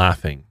smiling and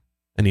laughing,"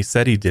 and he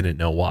said he didn't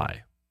know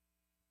why.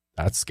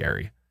 That's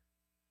scary.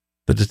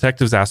 The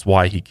detectives asked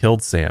why he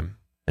killed Sam,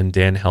 and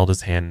Dan held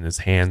his hand in his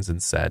hands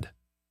and said,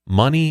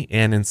 "Money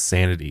and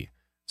insanity."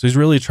 So he's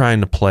really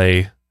trying to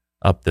play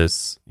up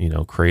this,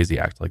 crazy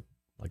act like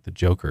the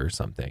Joker or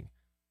something.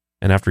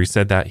 And after he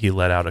said that, he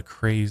let out a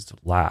crazed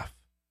laugh.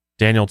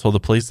 Daniel told the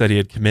police that he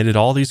had committed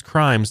all these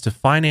crimes to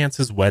finance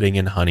his wedding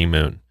and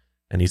honeymoon.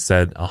 And he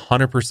said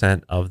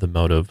 100% of the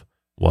motive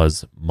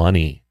was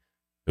money.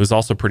 It was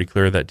also pretty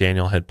clear that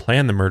Daniel had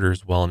planned the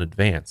murders well in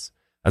advance,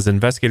 as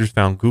investigators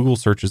found Google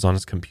searches on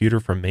his computer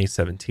from May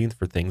 17th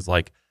for things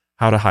like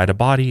how to hide a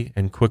body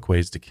and quick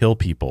ways to kill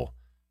people.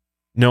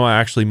 Noah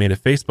actually made a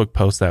Facebook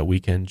post that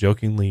weekend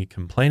jokingly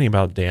complaining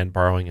about Dan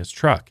borrowing his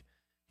truck.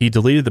 He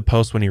deleted the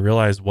post when he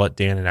realized what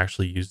Dan had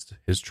actually used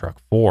his truck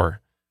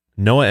for.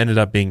 Noah ended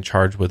up being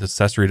charged with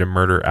accessory to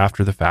murder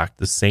after the fact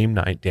the same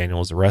night Daniel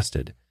was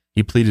arrested.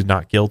 He pleaded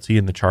not guilty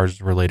and the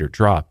charges were later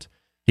dropped.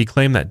 He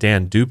claimed that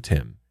Dan duped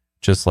him,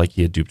 just like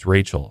he had duped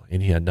Rachel,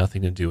 and he had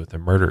nothing to do with the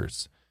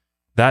murders.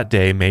 That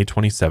day, May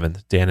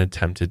 27th, Dan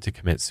attempted to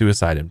commit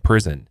suicide in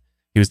prison.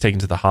 He was taken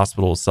to the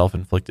hospital with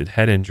self-inflicted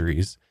head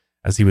injuries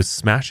as he was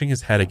smashing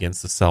his head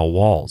against the cell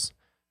walls.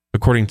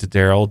 According to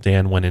Daryl,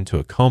 Dan went into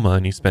a coma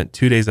and he spent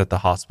 2 days at the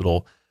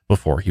hospital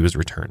before he was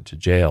returned to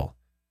jail.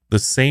 The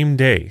same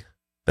day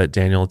that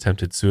Daniel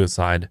attempted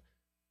suicide,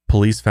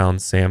 police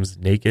found Sam's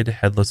naked,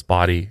 headless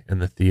body in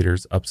the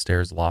theater's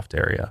upstairs loft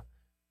area.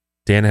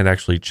 Dan had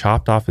actually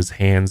chopped off his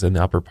hands and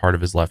the upper part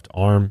of his left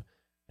arm,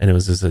 and it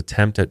was his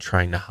attempt at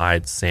trying to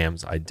hide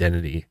Sam's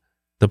identity.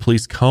 The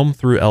police combed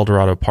through El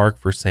Dorado Park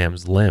for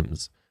Sam's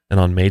limbs, and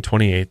on May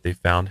 28th, they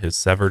found his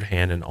severed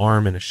hand and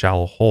arm in a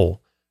shallow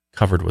hole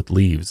covered with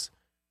leaves.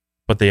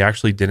 But they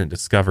actually didn't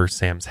discover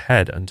Sam's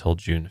head until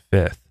June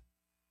 5th.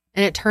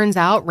 And it turns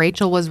out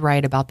Rachel was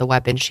right about the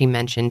weapon she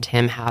mentioned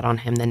Tim had on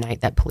him the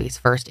night that police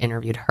first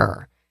interviewed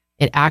her.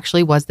 It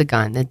actually was the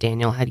gun that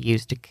Daniel had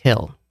used to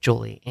kill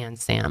Julie and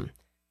Sam.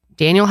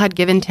 Daniel had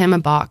given Tim a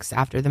box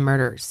after the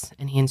murders,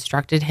 and he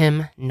instructed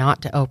him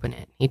not to open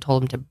it. He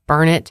told him to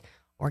burn it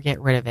or get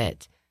rid of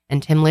it.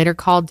 And Tim later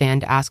called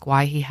Dan to ask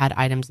why he had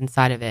items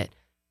inside of it,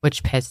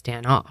 which pissed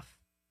Dan off.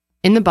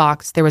 In the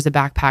box, there was a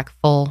backpack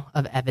full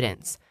of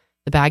evidence.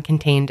 The bag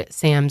contained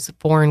Sam's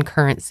foreign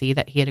currency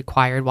that he had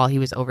acquired while he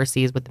was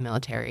overseas with the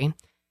military,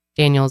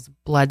 Daniel's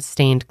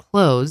blood-stained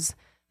clothes,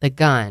 the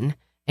gun,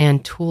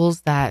 and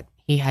tools that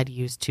he had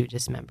used to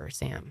dismember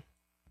Sam.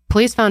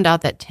 Police found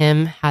out that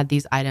Tim had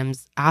these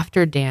items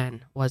after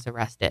Dan was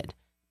arrested.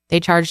 They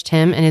charged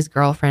Tim and his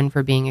girlfriend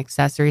for being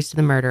accessories to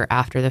the murder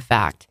after the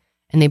fact,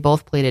 and they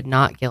both pleaded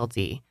not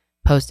guilty,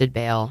 posted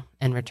bail,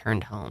 and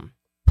returned home.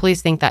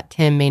 Police think that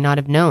Tim may not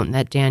have known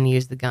that Dan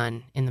used the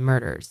gun in the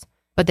murders,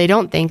 but they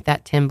don't think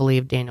that Tim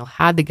believed Daniel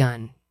had the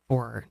gun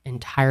for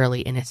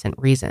entirely innocent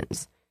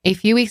reasons. A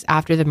few weeks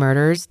after the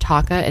murders,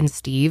 Taka and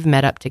Steve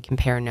met up to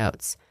compare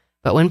notes,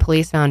 but when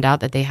police found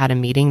out that they had a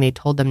meeting, they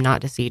told them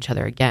not to see each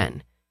other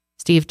again.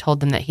 Steve told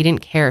them that he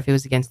didn't care if it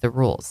was against the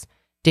rules.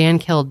 Dan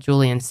killed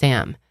Julie and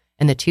Sam,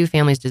 and the two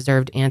families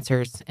deserved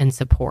answers and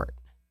support.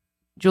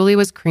 Julie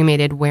was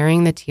cremated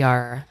wearing the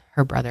tiara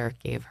her brother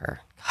gave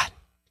her. God,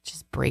 it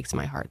just breaks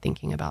my heart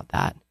thinking about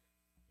that.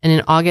 And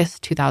in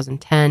August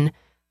 2010,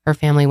 her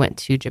family went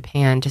to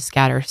Japan to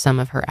scatter some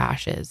of her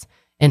ashes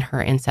in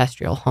her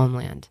ancestral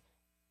homeland.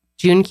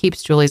 June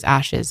keeps Julie's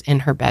ashes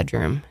in her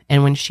bedroom,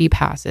 and when she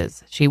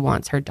passes, she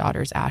wants her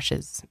daughter's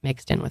ashes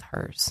mixed in with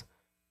hers.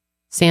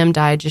 Sam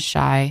died just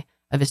shy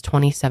of his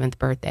 27th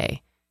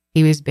birthday.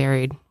 He was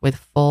buried with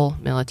full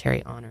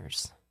military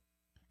honors.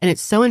 And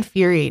it's so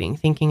infuriating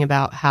thinking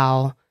about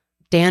how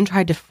Dan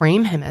tried to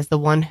frame him as the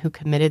one who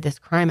committed this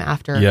crime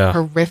after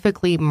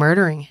horrifically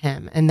murdering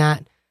him, and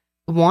that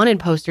wanted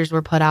posters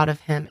were put out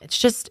of him. It's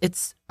just,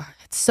 it's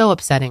so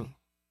upsetting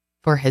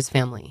for his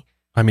family.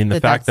 I mean,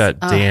 the fact that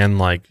Dan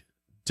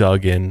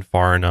dug in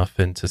far enough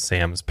into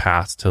Sam's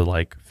past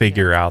to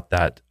figure out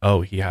that,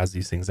 he has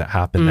these things that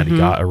happened, that he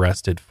got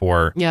arrested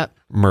for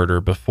murder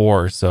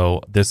before.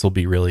 So this will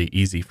be really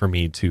easy for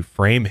me to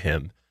frame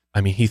him.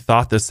 I mean, he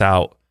thought this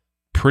out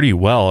pretty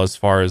well as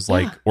far as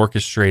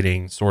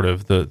orchestrating sort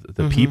of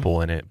the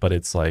people in it. But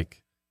it's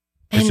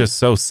it's just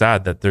so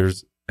sad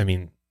that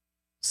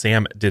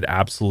Sam did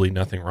absolutely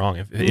nothing wrong.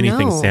 If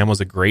anything, Sam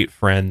was a great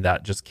friend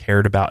that just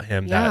cared about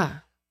him,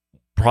 that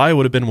probably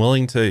would have been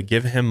willing to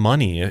give him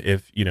money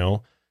if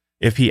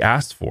he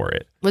asked for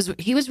it.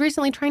 He was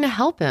recently trying to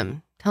help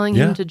him, telling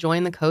him to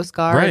join the Coast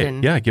Guard. Right.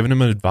 And giving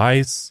him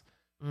advice.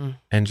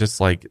 And just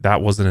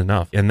that wasn't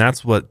enough. And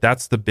that's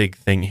the big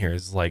thing here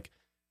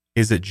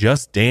is it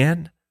just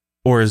Dan,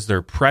 or is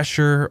there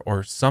pressure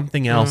or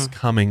something else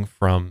coming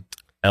from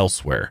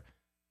elsewhere?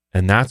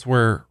 And that's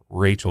where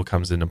Rachel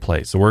comes into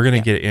play. So we're going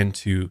to get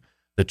into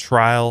the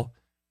trial,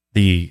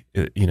 the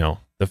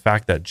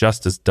fact that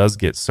justice does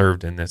get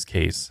served in this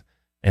case,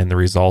 and the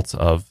results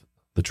of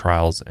the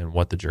trials and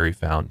what the jury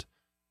found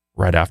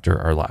right after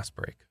our last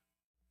break.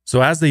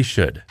 So as they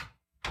should,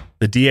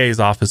 the DA's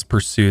office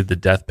pursued the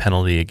death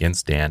penalty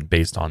against Dan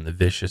based on the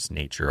vicious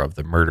nature of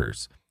the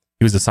murders.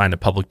 He was assigned a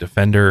public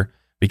defender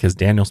because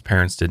Daniel's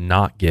parents did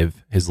not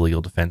give his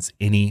legal defense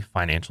any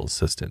financial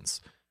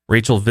assistance.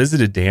 Rachel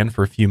visited Dan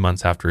for a few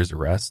months after his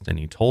arrest, and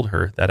he told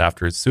her that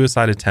after his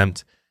suicide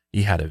attempt,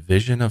 he had a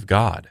vision of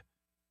God.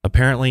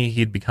 Apparently,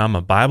 he'd become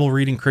a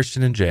Bible-reading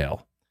Christian in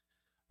jail.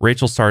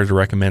 Rachel started to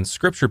recommend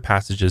scripture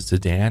passages to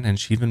Dan, and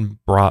she even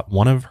brought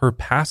one of her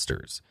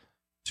pastors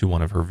to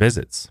one of her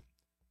visits.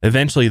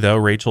 Eventually, though,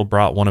 Rachel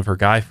brought one of her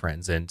guy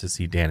friends in to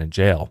see Dan in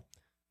jail.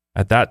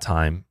 At that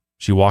time,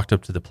 she walked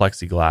up to the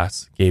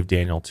plexiglass, gave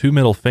Daniel 2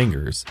 middle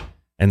fingers,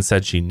 and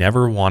said she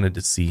never wanted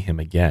to see him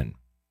again.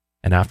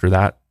 And after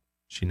that,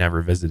 she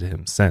never visited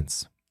him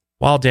since.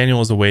 While Daniel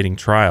was awaiting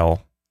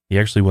trial, he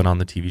actually went on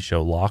the TV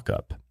show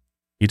Lockup.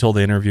 He told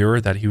the interviewer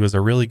that he was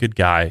a really good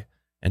guy,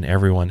 and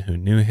everyone who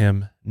knew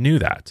him knew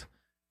that.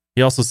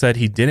 He also said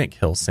he didn't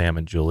kill Sam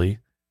and Julie,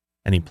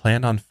 and he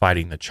planned on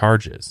fighting the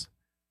charges.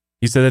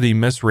 He said that he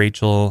missed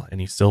Rachel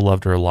and he still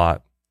loved her a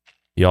lot.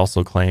 He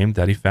also claimed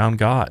that he found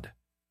God,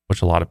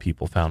 which a lot of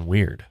people found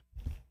weird.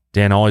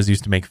 Dan always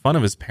used to make fun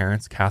of his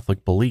parents'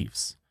 Catholic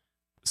beliefs.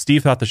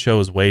 Steve thought the show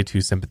was way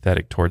too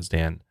sympathetic towards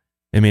Dan.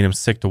 It made him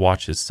sick to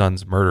watch his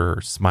son's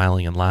murderer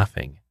smiling and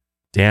laughing.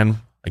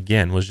 Dan,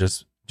 again, was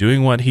just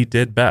doing what he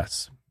did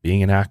best,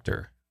 being an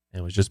actor,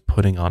 and was just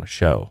putting on a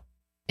show.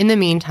 In the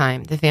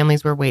meantime, the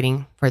families were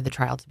waiting for the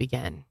trial to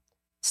begin.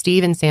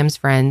 Steve and Sam's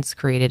friends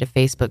created a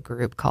Facebook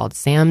group called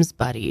Sam's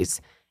Buddies,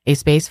 a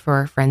space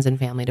for friends and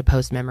family to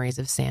post memories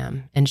of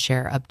Sam and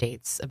share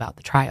updates about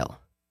the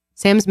trial.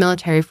 Sam's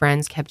military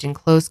friends kept in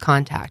close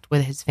contact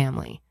with his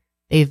family.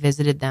 They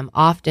visited them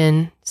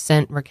often,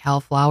 sent Raquel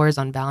flowers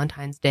on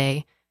Valentine's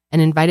Day,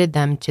 and invited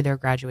them to their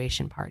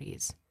graduation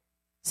parties.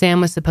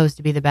 Sam was supposed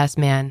to be the best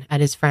man at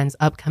his friend's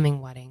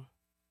upcoming wedding,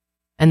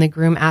 and the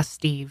groom asked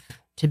Steve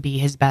to be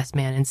his best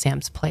man in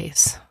Sam's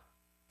place.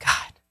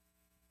 God,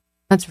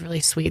 that's really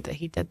sweet that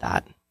he did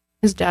that.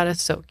 His dad is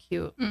so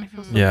cute. I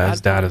feel so bad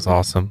his dad is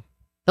awesome.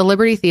 The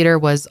Liberty Theater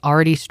was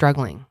already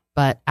struggling,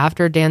 but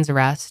after Dan's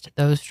arrest,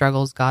 those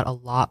struggles got a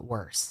lot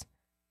worse.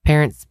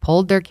 Parents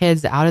pulled their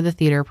kids out of the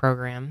theater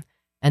program,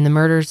 and the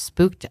murders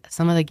spooked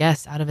some of the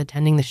guests out of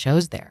attending the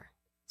shows there.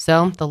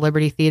 So the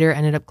Liberty Theater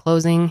ended up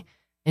closing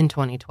in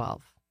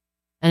 2012.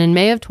 And in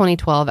May of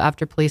 2012,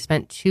 after police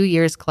spent 2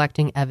 years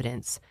collecting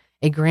evidence,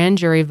 a grand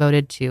jury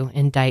voted to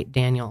indict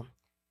Daniel.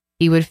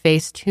 He would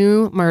face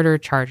 2 murder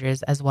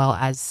charges as well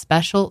as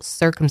special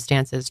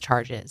circumstances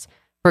charges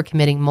for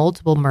committing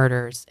multiple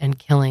murders and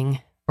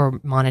killing for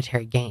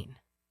monetary gain.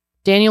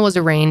 Daniel was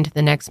arraigned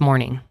the next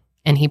morning,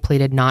 and he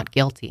pleaded not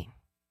guilty.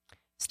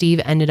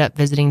 Steve ended up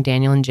visiting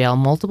Daniel in jail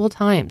multiple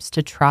times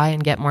to try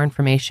and get more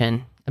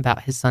information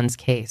about his son's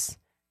case.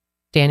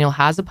 Daniel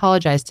has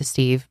apologized to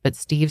Steve, but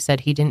Steve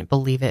said he didn't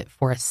believe it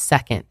for a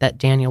second that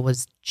Daniel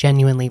was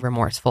genuinely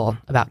remorseful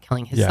about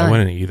killing his son. Yeah, I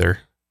wouldn't either.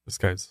 This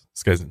guy's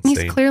insane.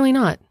 He's clearly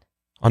not.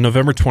 On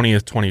November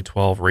 20th,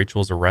 2012, Rachel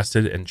was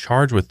arrested and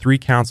charged with 3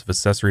 counts of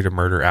accessory to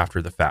murder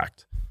after the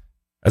fact.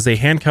 As they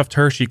handcuffed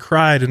her, she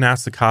cried and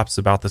asked the cops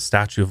about the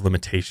statute of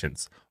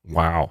limitations.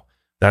 Wow.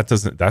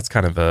 That's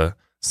kind of a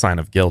sign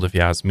of guilt if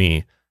you ask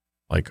me.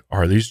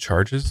 Are these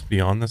charges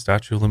beyond the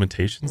statute of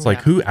limitations? Yeah.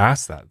 Who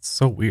asked that? It's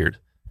so weird.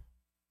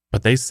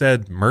 But they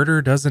said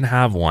murder doesn't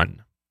have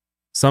one.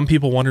 Some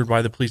people wondered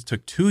why the police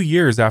took 2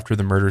 years after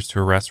the murders to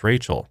arrest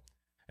Rachel.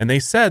 And they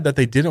said that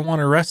they didn't want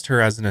to arrest her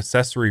as an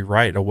accessory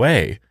right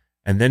away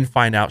and then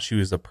find out she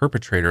was a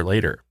perpetrator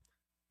later.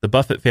 The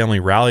Buffett family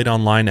rallied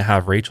online to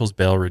have Rachel's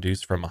bail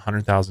reduced from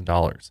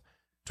 $100,000.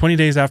 20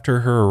 days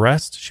after her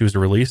arrest, she was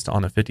released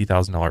on a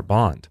 $50,000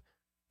 bond.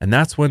 And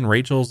that's when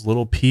Rachel's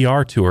little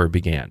PR tour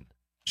began.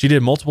 She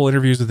did multiple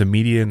interviews with the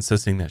media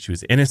insisting that she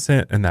was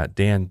innocent and that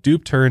Dan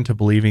duped her into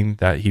believing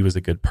that he was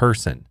a good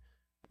person.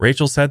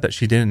 Rachel said that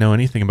she didn't know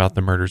anything about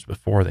the murders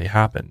before they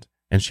happened,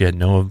 and she had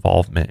no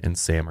involvement in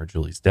Sam or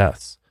Julie's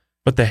deaths.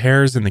 But the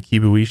Hares and the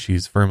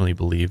Kibuishis firmly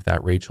believed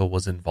that Rachel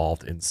was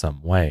involved in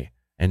some way,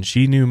 and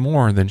she knew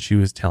more than she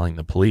was telling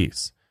the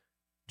police.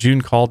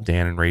 June called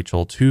Dan and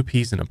Rachel two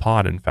peas in a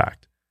pod, in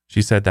fact.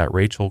 She said that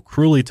Rachel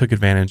cruelly took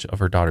advantage of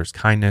her daughter's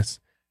kindness,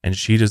 and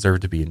she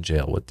deserved to be in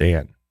jail with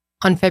Dan.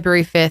 On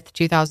February 5th,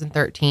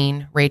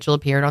 2013, Rachel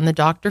appeared on the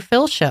Dr.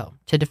 Phil show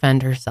to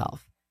defend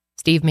herself.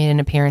 Steve made an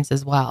appearance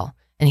as well,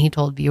 and he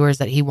told viewers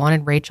that he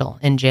wanted Rachel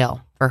in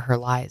jail for her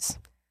lies.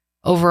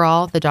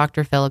 Overall, the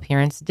Dr. Phil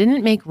appearance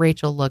didn't make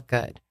Rachel look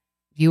good.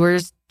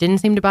 Viewers didn't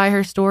seem to buy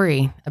her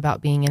story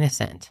about being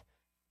innocent.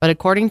 But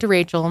according to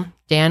Rachel,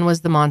 Dan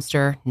was the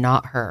monster,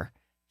 not her.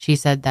 She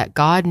said that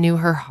God knew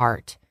her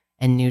heart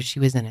and knew she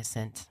was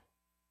innocent.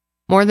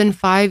 More than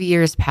 5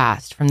 years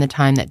passed from the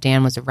time that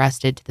Dan was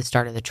arrested to the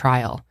start of the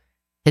trial.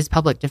 His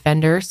public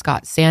defender,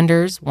 Scott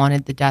Sanders,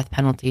 wanted the death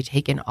penalty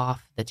taken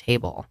off the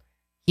table.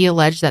 He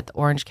alleged that the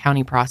Orange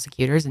County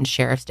prosecutors and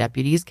sheriff's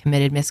deputies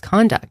committed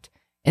misconduct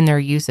in their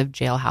use of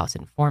jailhouse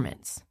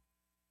informants.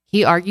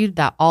 He argued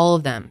that all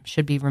of them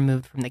should be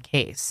removed from the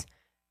case.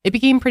 It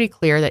became pretty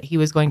clear that he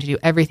was going to do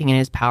everything in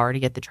his power to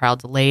get the trial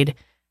delayed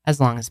as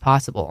long as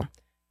possible.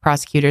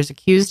 Prosecutors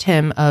accused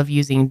him of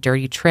using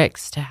dirty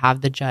tricks to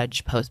have the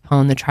judge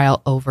postpone the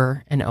trial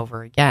over and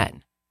over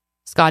again.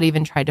 Scott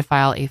even tried to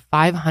file a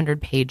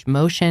 500-page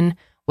motion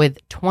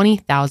with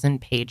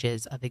 20,000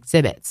 pages of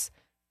exhibits.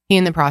 He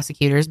and the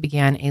prosecutors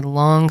began a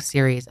long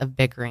series of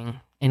bickering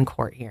in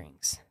court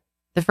hearings.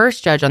 The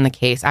first judge on the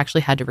case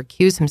actually had to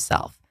recuse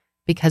himself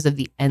because of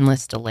the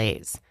endless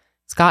delays.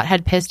 Scott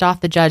had pissed off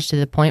the judge to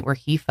the point where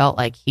he felt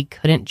like he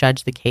couldn't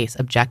judge the case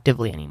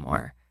objectively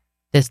anymore.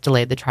 This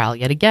delayed the trial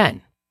yet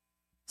again.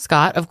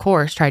 Scott, of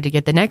course, tried to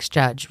get the next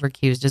judge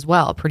recused as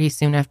well pretty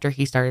soon after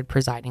he started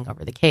presiding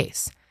over the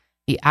case.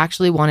 He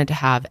actually wanted to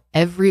have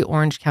every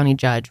Orange County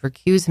judge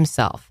recuse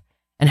himself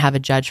and have a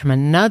judge from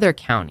another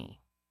county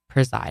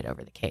preside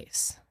over the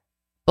case.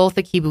 Both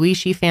the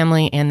Kibuishi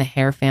family and the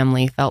Hare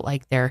family felt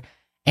like their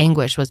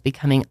anguish was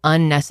becoming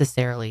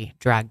unnecessarily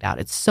dragged out.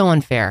 It's so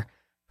unfair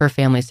for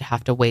families to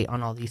have to wait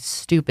on all these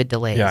stupid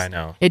delays. Yeah, I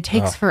know. It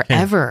takes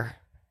forever,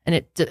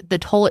 and the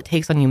toll it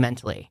takes on you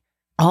mentally.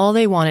 All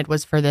they wanted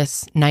was for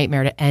this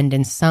nightmare to end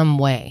in some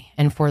way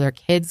and for their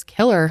kid's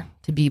killer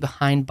to be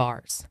behind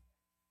bars.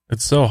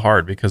 It's so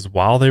hard because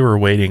while they were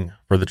waiting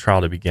for the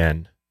trial to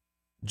begin,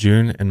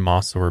 June and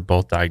Masa were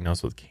both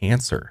diagnosed with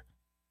cancer,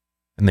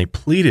 and they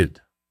pleaded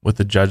with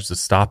the judge to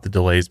stop the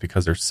delays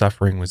because their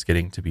suffering was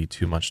getting to be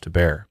too much to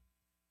bear.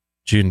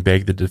 June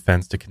begged the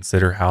defense to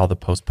consider how the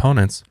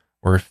postponements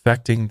were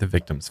affecting the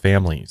victims'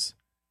 families.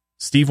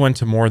 Steve went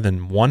to more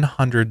than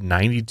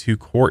 192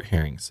 court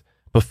hearings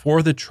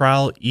before the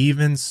trial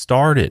even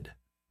started.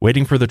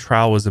 Waiting for the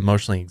trial was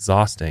emotionally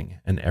exhausting,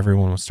 and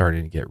everyone was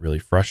starting to get really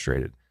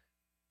frustrated,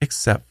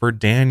 except for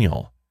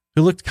Daniel,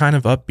 who looked kind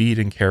of upbeat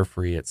and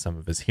carefree at some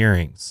of his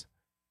hearings.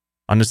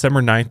 On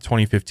December 9th,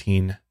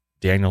 2015,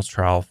 Daniel's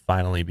trial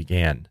finally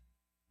began.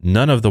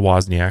 None of the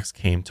Wozniaks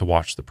came to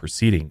watch the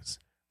proceedings.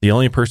 The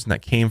only person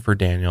that came for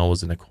Daniel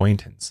was an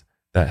acquaintance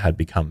that had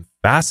become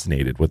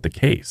fascinated with the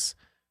case.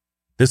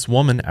 This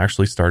woman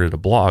actually started a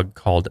blog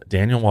called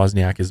Daniel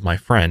Wozniak is My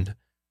Friend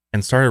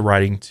and started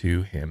writing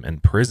to him in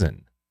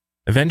prison.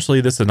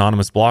 Eventually, this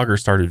anonymous blogger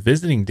started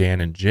visiting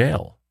Dan in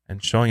jail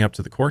and showing up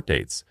to the court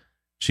dates.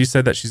 She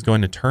said that she's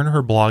going to turn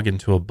her blog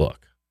into a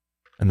book,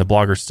 and the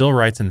blogger still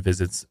writes and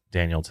visits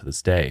Daniel to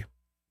this day.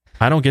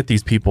 I don't get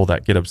these people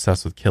that get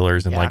obsessed with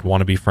killers and like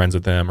want to be friends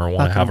with them or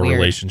want to have a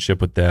relationship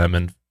with them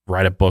and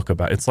write a book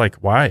about it. It's like,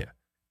 why?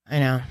 I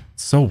know.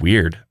 It's so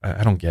weird.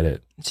 I don't get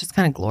it. It's just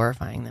kind of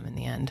glorifying them in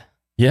the end.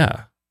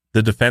 Yeah.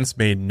 The defense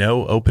made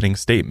no opening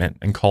statement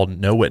and called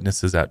no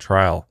witnesses at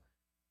trial.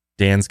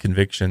 Dan's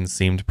conviction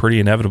seemed pretty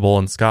inevitable,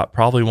 and Scott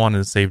probably wanted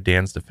to save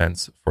Dan's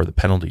defense for the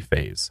penalty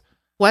phase.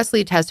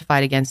 Wesley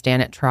testified against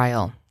Dan at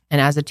trial, and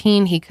as a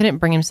teen, he couldn't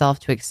bring himself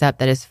to accept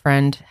that his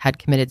friend had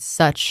committed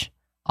such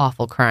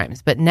awful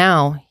crimes, but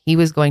now he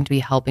was going to be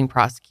helping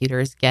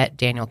prosecutors get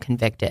Daniel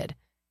convicted.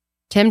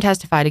 Tim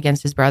testified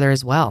against his brother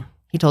as well.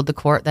 He told the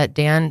court that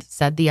Dan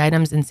said the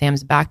items in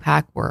Sam's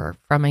backpack were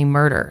from a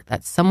murder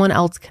that someone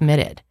else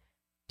committed.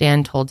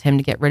 Dan told Tim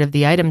to get rid of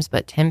the items,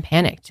 but Tim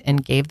panicked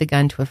and gave the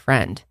gun to a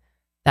friend.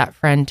 That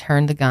friend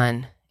turned the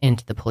gun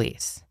into the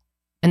police.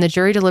 And the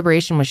jury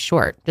deliberation was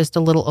short, just a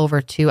little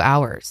over 2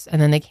 hours,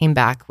 and then they came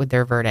back with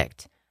their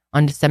verdict.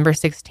 On December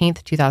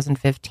 16th,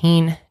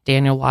 2015,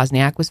 Daniel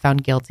Wozniak was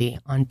found guilty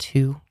on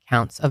 2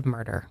 counts of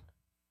murder.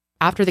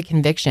 After the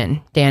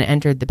conviction, Dan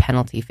entered the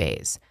penalty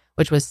phase,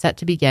 which was set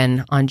to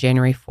begin on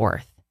January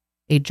 4th.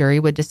 A jury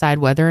would decide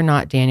whether or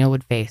not Daniel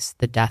would face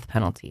the death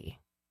penalty.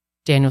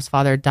 Daniel's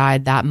father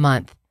died that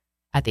month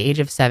at the age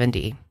of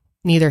 70.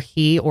 Neither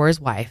he or his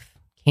wife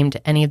came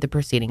to any of the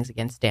proceedings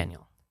against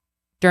Daniel.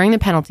 During the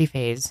penalty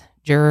phase,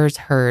 jurors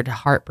heard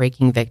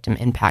heartbreaking victim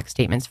impact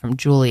statements from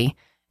Julie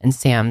and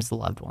Sam's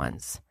loved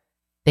ones.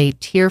 They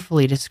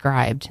tearfully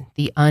described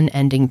the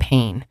unending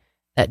pain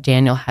that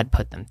Daniel had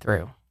put them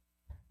through.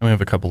 And we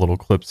have a couple little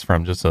clips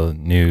from just a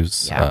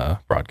news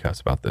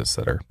broadcast about this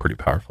that are pretty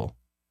powerful.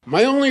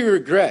 My only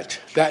regret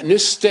that in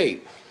this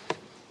state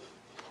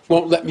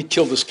won't let me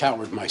kill this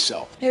coward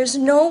myself. There's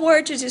no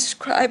word to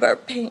describe our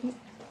pain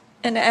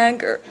and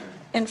anger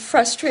and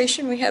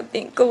frustration we have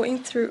been going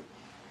through.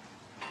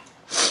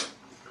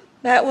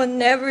 That will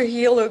never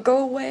heal or go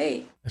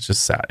away. It's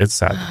just sad. It's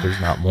sad that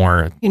there's not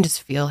more. You can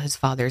just feel his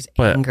father's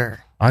But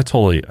anger. I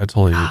totally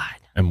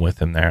am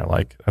with him there.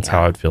 Like, that's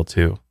how I'd feel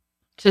too.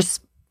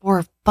 Just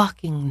for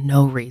fucking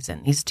no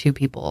reason. These two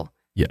people.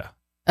 Yeah.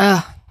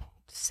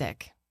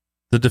 Sick.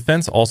 The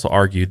defense also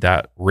argued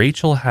that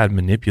Rachel had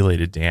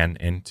manipulated Dan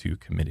into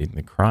committing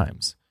the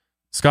crimes.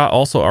 Scott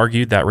also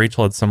argued that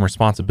Rachel had some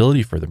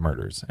responsibility for the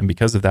murders, and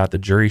because of that, the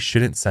jury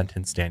shouldn't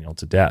sentence Daniel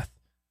to death.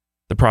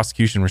 The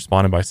prosecution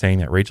responded by saying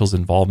that Rachel's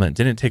involvement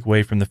didn't take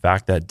away from the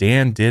fact that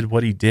Dan did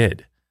what he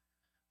did.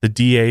 The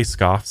DA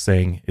scoffed,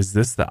 saying, "Is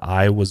this the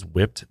I was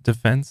whipped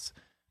defense?"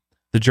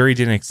 The jury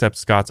didn't accept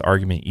Scott's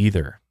argument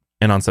either,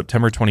 and on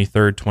September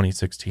 23rd,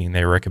 2016,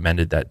 they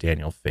recommended that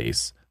Daniel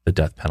face the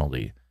death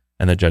penalty,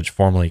 and the judge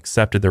formally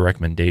accepted the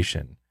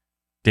recommendation.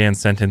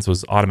 Dan's sentence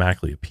was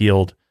automatically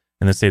appealed.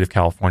 In the state of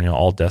California,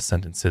 all death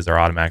sentences are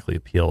automatically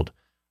appealed.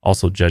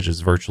 Also,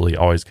 judges virtually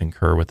always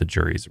concur with the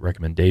jury's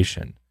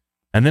recommendation.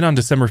 And then on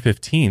December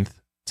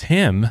 15th,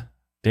 Tim,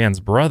 Dan's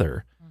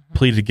brother,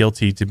 pleaded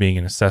guilty to being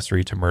an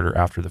accessory to murder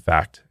after the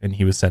fact, and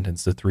he was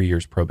sentenced to 3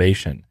 years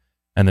probation,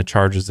 and the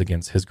charges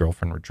against his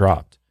girlfriend were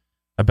dropped.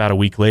 About a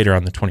week later,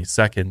 on the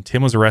 22nd,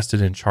 Tim was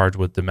arrested and charged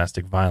with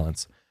domestic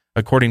violence.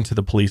 According to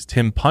the police,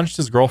 Tim punched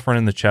his girlfriend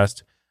in the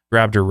chest,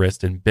 grabbed her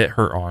wrist, and bit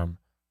her arm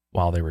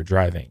while they were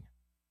driving.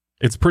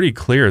 It's pretty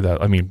clear that,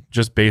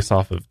 just based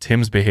off of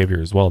Tim's behavior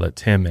as well, that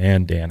Tim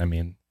and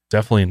Dan,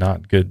 definitely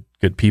not good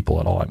people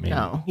at all.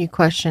 No, you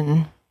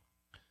question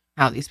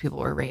how these people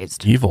were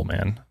raised. Evil,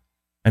 man.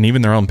 And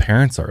even their own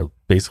parents are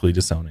basically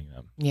disowning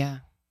them. Yeah.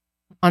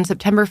 On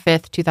September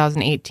 5th,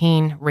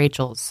 2018,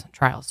 Rachel's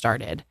trial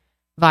started.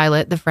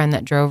 Violet, the friend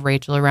that drove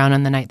Rachel around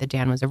on the night that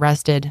Dan was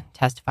arrested,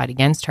 testified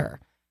against her.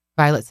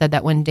 Violet said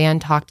that when Dan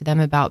talked to them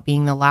about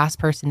being the last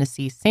person to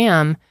see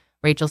Sam,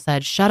 Rachel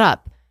said, shut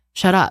up.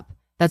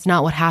 That's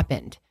not what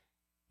happened.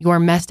 Your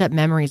messed up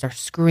memories are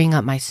screwing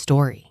up my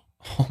story."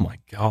 Oh my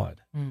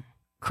God.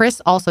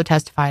 Chris also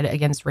testified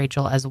against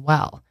Rachel as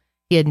well.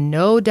 He had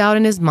no doubt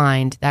in his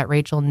mind that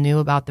Rachel knew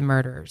about the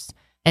murders.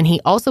 And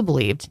he also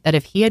believed that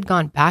if he had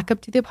gone back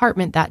up to the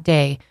apartment that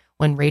day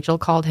when Rachel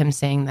called him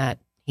saying that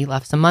he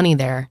left some money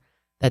there,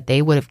 that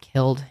they would have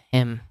killed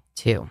him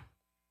too.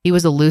 He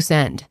was a loose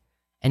end.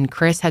 And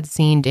Chris had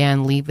seen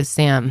Dan leave with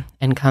Sam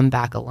and come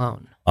back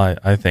alone.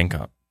 I think,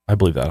 I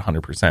believe that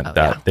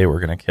 100%, they were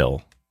going to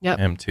kill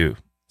him too,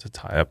 to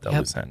tie up that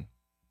loose end.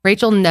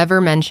 Rachel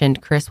never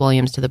mentioned Chris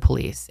Williams to the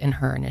police in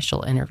her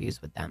initial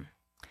interviews with them.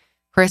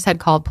 Chris had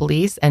called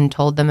police and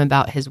told them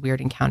about his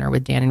weird encounter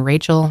with Dan and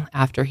Rachel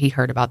after he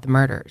heard about the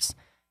murders.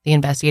 The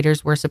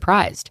investigators were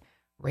surprised.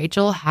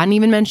 Rachel hadn't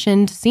even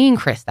mentioned seeing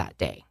Chris that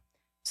day.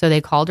 So they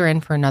called her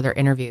in for another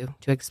interview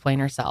to explain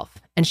herself.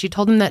 And she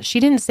told them that she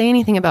didn't say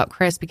anything about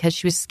Chris because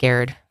she was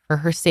scared for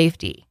her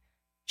safety.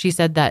 She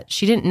said that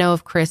she didn't know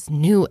if Chris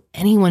knew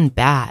anyone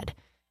bad.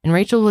 And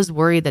Rachel was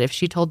worried that if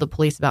she told the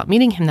police about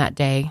meeting him that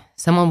day,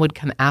 someone would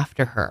come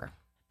after her.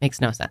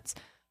 Makes no sense.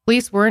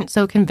 Police weren't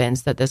so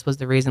convinced that this was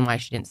the reason why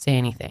she didn't say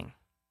anything.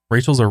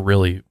 Rachel's a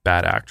really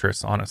bad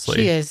actress, honestly.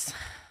 She is.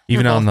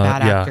 Even on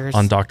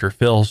on Dr.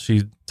 Phil,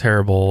 she's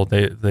terrible.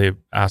 They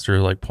asked her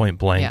like point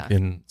blank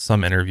in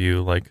some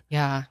interview, like,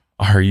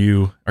 are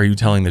you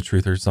telling the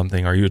truth or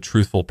something? Are you a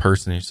truthful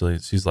person?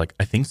 And she's like,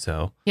 I think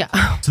so. Yeah.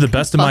 To the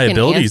best of my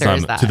abilities,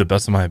 to the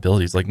best of my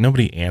abilities. Like,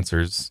 nobody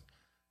answers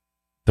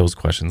those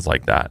questions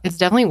like that. It's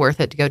definitely worth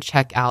it to go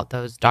check out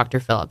those Dr.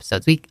 Phil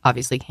episodes. We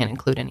obviously can't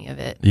include any of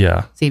it.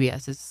 Yeah.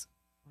 CBS is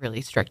really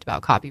strict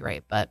about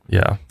copyright, but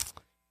yeah.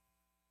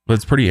 But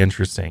it's pretty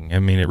interesting.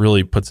 It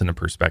really puts into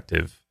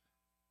perspective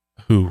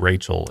who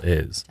Rachel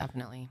is.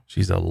 Definitely.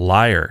 She's a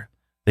liar.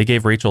 They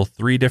gave Rachel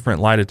 3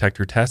 different lie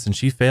detector tests and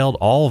she failed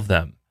all of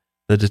them.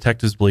 The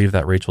detectives believe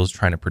that Rachel is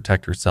trying to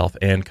protect herself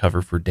and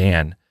cover for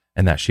Dan,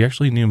 and that she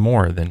actually knew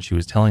more than she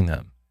was telling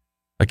them.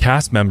 A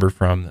cast member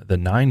from the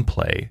 9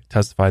 play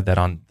testified that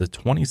on the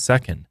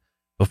 22nd,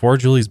 before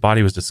Julie's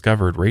body was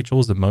discovered, Rachel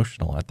was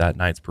emotional at that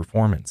night's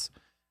performance.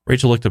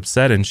 Rachel looked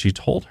upset and she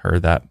told her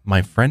that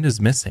my friend is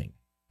missing.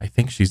 I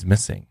think she's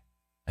missing.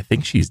 I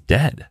think she's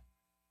dead.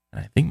 And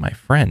I think my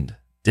friend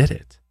did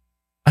it.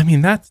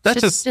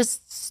 That's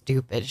just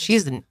stupid.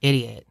 She's an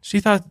idiot. She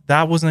thought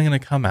that wasn't going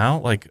to come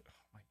out. Like,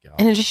 oh my God.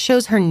 And it just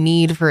shows her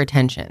need for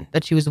attention,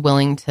 that she was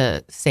willing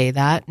to say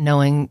that,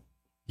 knowing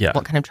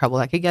what kind of trouble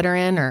that could get her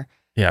in. Or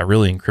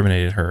really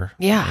incriminated her.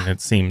 Yeah. And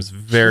it seems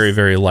very,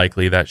 very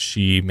likely that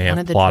she may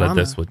have plotted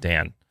this with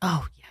Dan.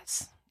 Oh,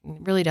 yes. It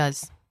really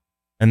does.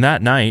 And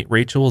that night,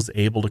 Rachel was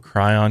able to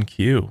cry on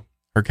cue.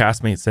 Her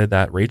castmate said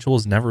that Rachel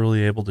was never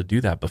really able to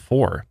do that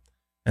before,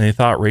 and they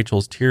thought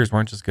Rachel's tears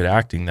weren't just good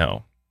acting,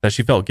 though, that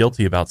she felt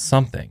guilty about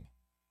something,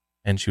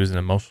 and she was an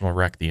emotional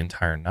wreck the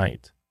entire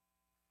night.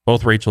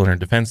 Both Rachel and her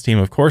defense team,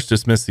 of course,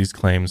 dismissed these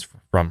claims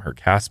from her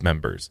cast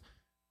members.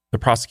 The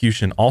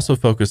prosecution also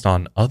focused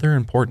on other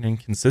important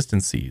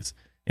inconsistencies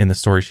in the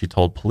story she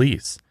told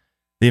police.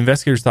 The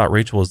investigators thought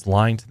Rachel was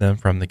lying to them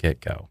from the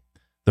get-go.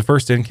 The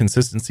first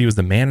inconsistency was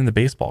the man in the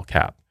baseball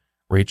cap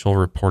Rachel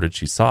reported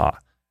she saw.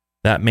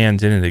 That man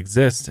didn't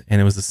exist, and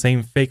it was the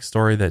same fake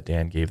story that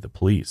Dan gave the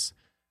police.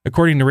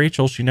 According to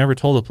Rachel, she never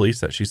told the police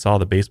that she saw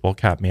the baseball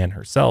cap man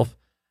herself.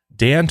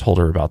 Dan told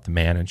her about the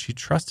man, and she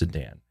trusted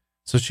Dan.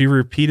 So she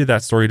repeated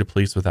that story to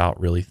police without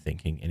really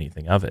thinking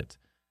anything of it.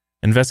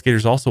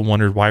 Investigators also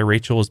wondered why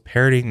Rachel was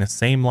parroting the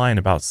same line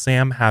about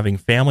Sam having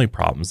family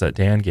problems that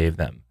Dan gave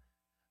them.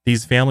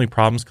 These family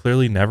problems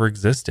clearly never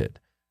existed.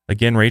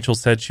 Again, Rachel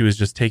said she was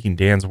just taking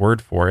Dan's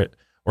word for it,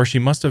 or she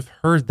must have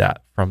heard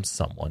that from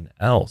someone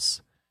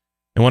else.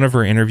 In one of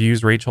her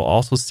interviews, Rachel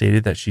also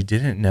stated that she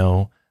didn't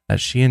know that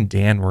she and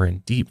Dan were in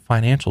deep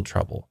financial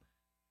trouble.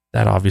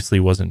 That obviously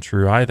wasn't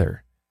true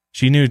either.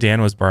 She knew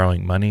Dan was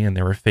borrowing money and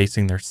they were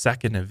facing their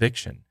second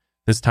eviction,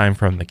 this time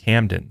from the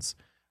Camdens.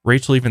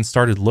 Rachel even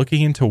started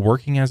looking into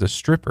working as a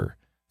stripper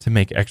to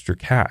make extra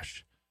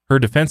cash. Her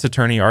defense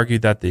attorney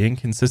argued that the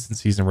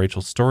inconsistencies in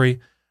Rachel's story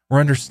were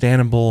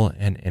understandable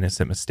and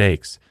innocent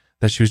mistakes,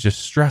 that she was just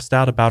stressed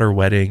out about her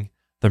wedding,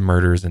 the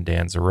murders, and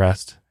Dan's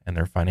arrest, and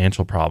their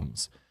financial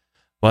problems.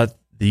 But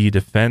the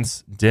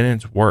defense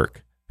didn't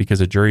work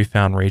because a jury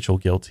found Rachel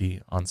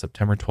guilty on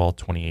September 12,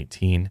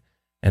 2018,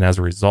 and as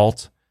a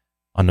result,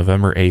 on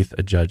November 8th,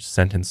 a judge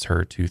sentenced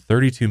her to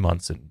 32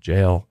 months in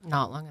jail.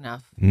 Not long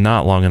enough.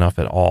 Not long enough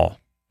at all.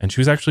 And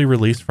she was actually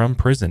released from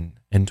prison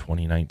in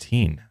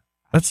 2019.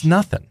 That's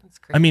nothing. That's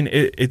crazy. I mean,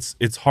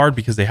 it's hard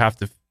because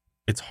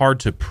it's hard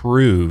to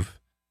prove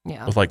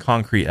with like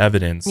concrete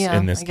evidence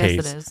in this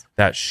case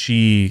that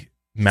she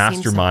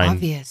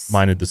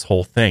masterminded this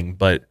whole thing.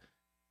 But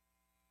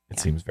it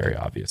seems very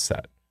obvious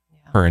that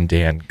her and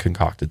Dan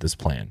concocted this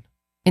plan.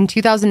 In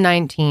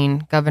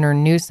 2019, Governor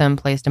Newsom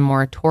placed a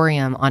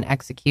moratorium on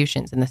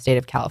executions in the state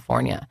of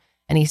California,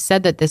 and he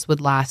said that this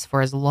would last for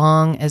as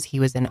long as he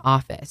was in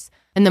office.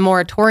 And the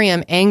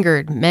moratorium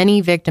angered many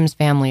victims'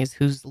 families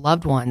whose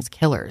loved ones,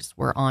 killers,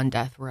 were on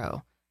death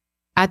row.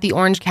 At the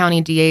Orange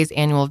County DA's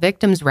annual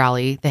victims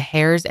rally, the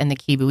Hares and the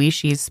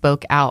Kibuishis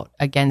spoke out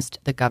against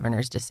the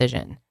governor's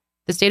decision.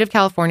 The state of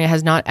California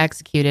has not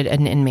executed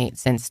an inmate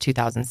since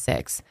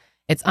 2006.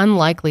 It's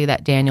unlikely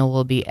that Daniel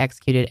will be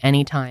executed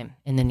anytime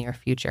in the near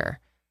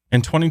future.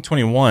 In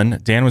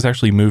 2021, Dan was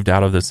actually moved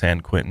out of the San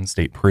Quentin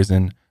State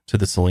Prison to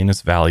the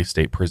Salinas Valley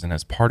State Prison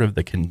as part of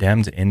the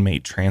Condemned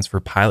Inmate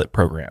Transfer Pilot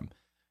Program.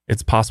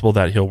 It's possible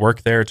that he'll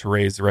work there to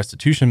raise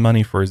restitution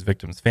money for his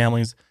victims'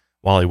 families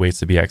while he waits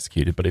to be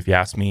executed. But if you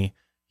ask me,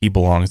 he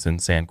belongs in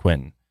San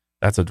Quentin.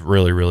 That's a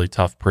really, really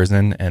tough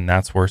prison, and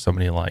that's where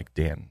somebody like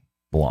Dan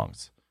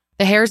belongs.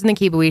 The Hares and the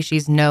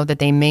Kibuishis know that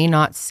they may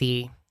not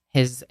see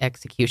his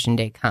execution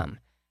day come,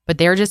 but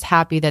they're just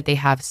happy that they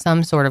have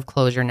some sort of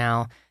closure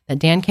now, that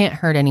Dan can't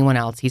hurt anyone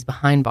else. He's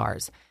behind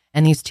bars,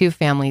 and these two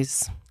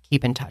families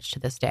keep in touch to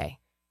this day.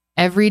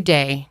 Every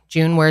day,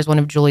 June wears one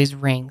of Julie's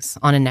rings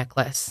on a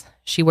necklace.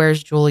 She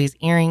wears Julie's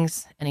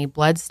earrings and a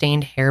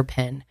blood-stained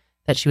hairpin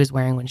that she was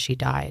wearing when she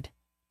died.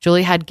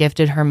 Julie had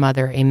gifted her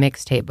mother a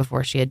mixtape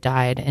before she had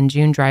died, and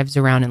June drives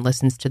around and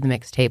listens to the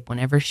mixtape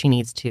whenever she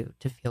needs to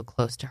feel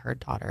close to her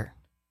daughter.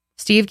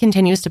 Steve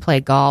continues to play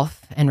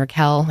golf, and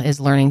Raquel is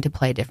learning to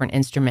play different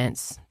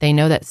instruments. They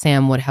know that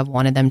Sam would have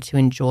wanted them to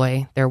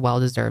enjoy their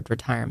well-deserved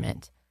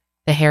retirement.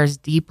 The Hares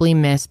deeply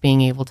miss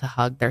being able to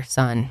hug their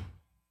son.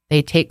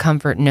 They take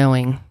comfort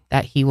knowing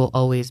that he will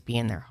always be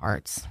in their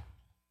hearts.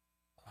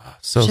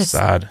 So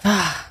sad.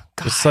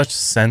 Just such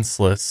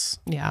senseless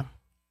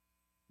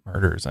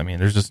murders. I mean,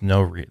 there's just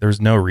no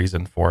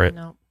reason for it.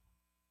 Nope.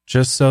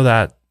 Just so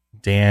that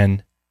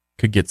Dan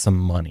could get some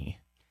money.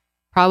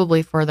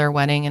 Probably for their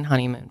wedding and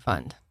honeymoon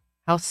fund.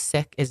 How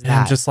sick is that?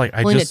 And just like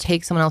willing to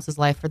take someone else's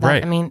life for that.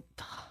 Right. I mean,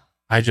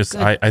 I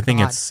think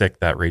it's sick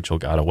that Rachel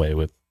got away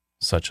with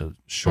such a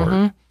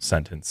short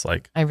sentence.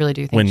 Like, I really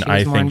do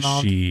think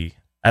she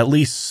at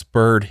least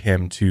spurred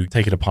him to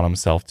take it upon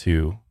himself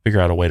to figure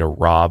out a way to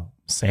rob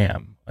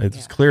Sam.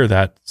 It's clear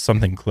that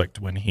something clicked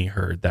when he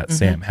heard that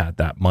Sam had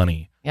that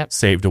money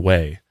saved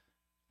away,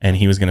 and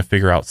he was going to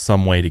figure out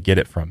some way to get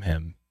it from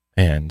him.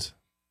 And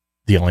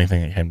the only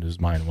thing that came to his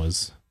mind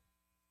was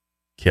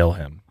kill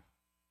him.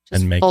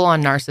 Just full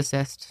on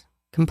narcissist,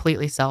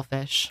 completely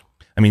selfish.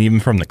 I mean, even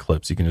from the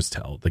clips, you can just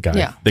tell the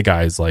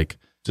guy's like,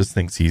 just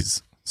thinks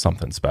he's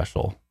something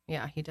special.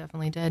 Yeah, he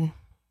definitely did.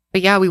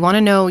 But yeah, we want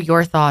to know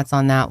your thoughts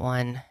on that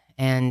one.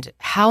 And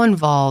how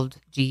involved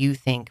do you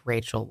think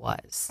Rachel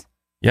was?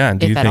 Yeah. And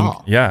do you think,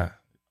 all?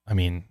 I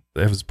mean,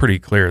 it was pretty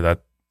clear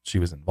that she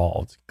was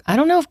involved. I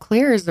don't know if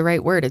clear is the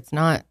right word. It's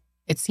not,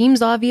 it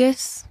seems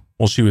obvious.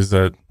 Well, she was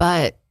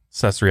but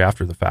accessory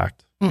after the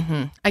fact.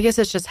 I guess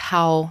it's just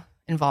how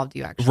involved do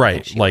you actually right.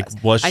 think she like,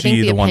 was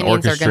she the one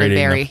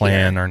orchestrating the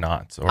plan or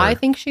not? Or I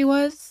think she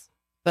was,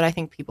 but I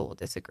think people will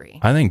disagree.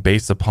 I think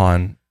based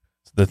upon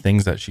the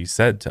things that she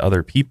said to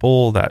other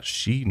people, that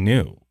she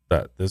knew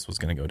that this was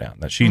going to go down,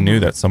 that she knew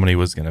that somebody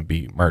was going to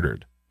be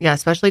murdered. Yeah,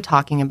 especially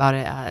talking about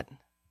it at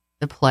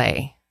the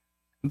play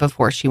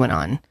before she went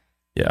on.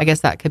 Yeah. I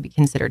guess that could be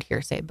considered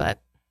hearsay,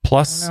 but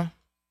plus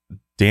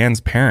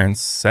Dan's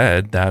parents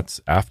said that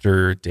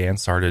after Dan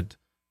started,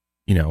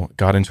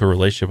 got into a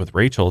relationship with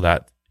Rachel,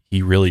 that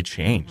he really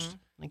changed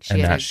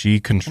and that she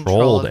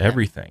controlled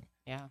everything.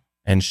 Yeah.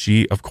 And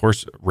she, of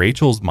course,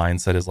 Rachel's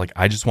mindset is like,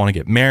 I just want to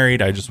get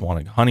married. I just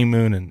want a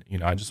honeymoon. And,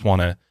 I just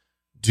want to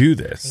do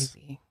this.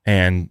 Crazy.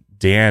 And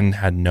Dan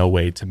had no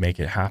way to make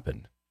it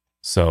happen.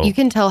 So you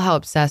can tell how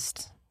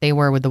obsessed they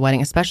were with the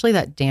wedding, especially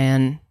that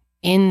Dan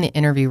in the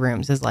interview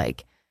rooms is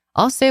like,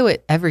 I'll say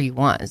whatever you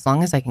want as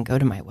long as I can go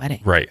to my wedding.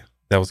 Right.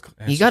 That was,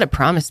 you got to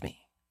promise me.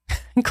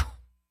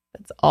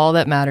 That's all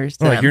that matters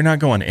to them. You're not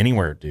going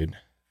anywhere, dude.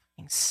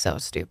 So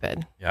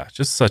stupid. Yeah.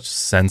 Just such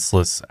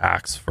senseless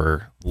acts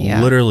for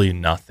literally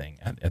nothing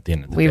at the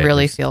end of the day. We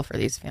really feel for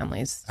these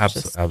families.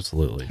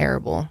 Absolutely.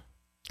 Terrible.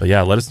 But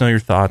yeah, let us know your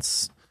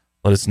thoughts.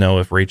 Let us know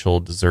if Rachel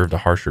deserved a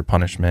harsher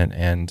punishment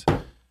and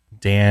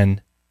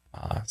Dan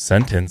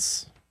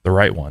sentence the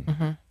right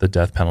one, the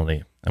death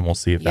penalty. And we'll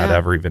see if that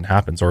ever even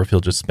happens, or if he'll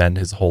just spend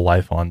his whole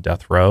life on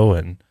death row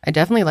and I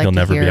definitely like he'll to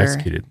never hear be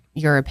executed.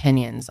 Your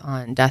opinions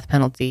on death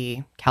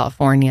penalty,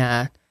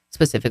 California,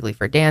 specifically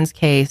for Dan's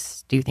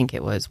case. Do you think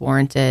it was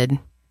warranted?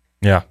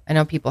 Yeah. I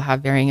know people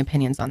have varying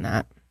opinions on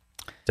that.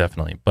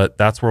 Definitely. But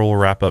that's where we'll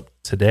wrap up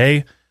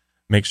today.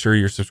 Make sure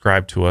you're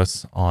subscribed to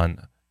us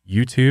on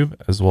YouTube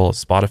as well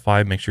as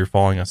Spotify. Make sure you're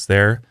following us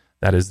there.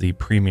 That is the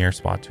premier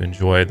spot to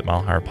enjoy the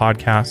Mile Higher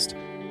podcast.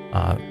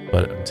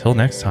 But until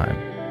next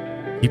time,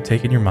 keep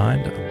taking your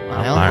mind a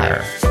mile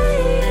higher.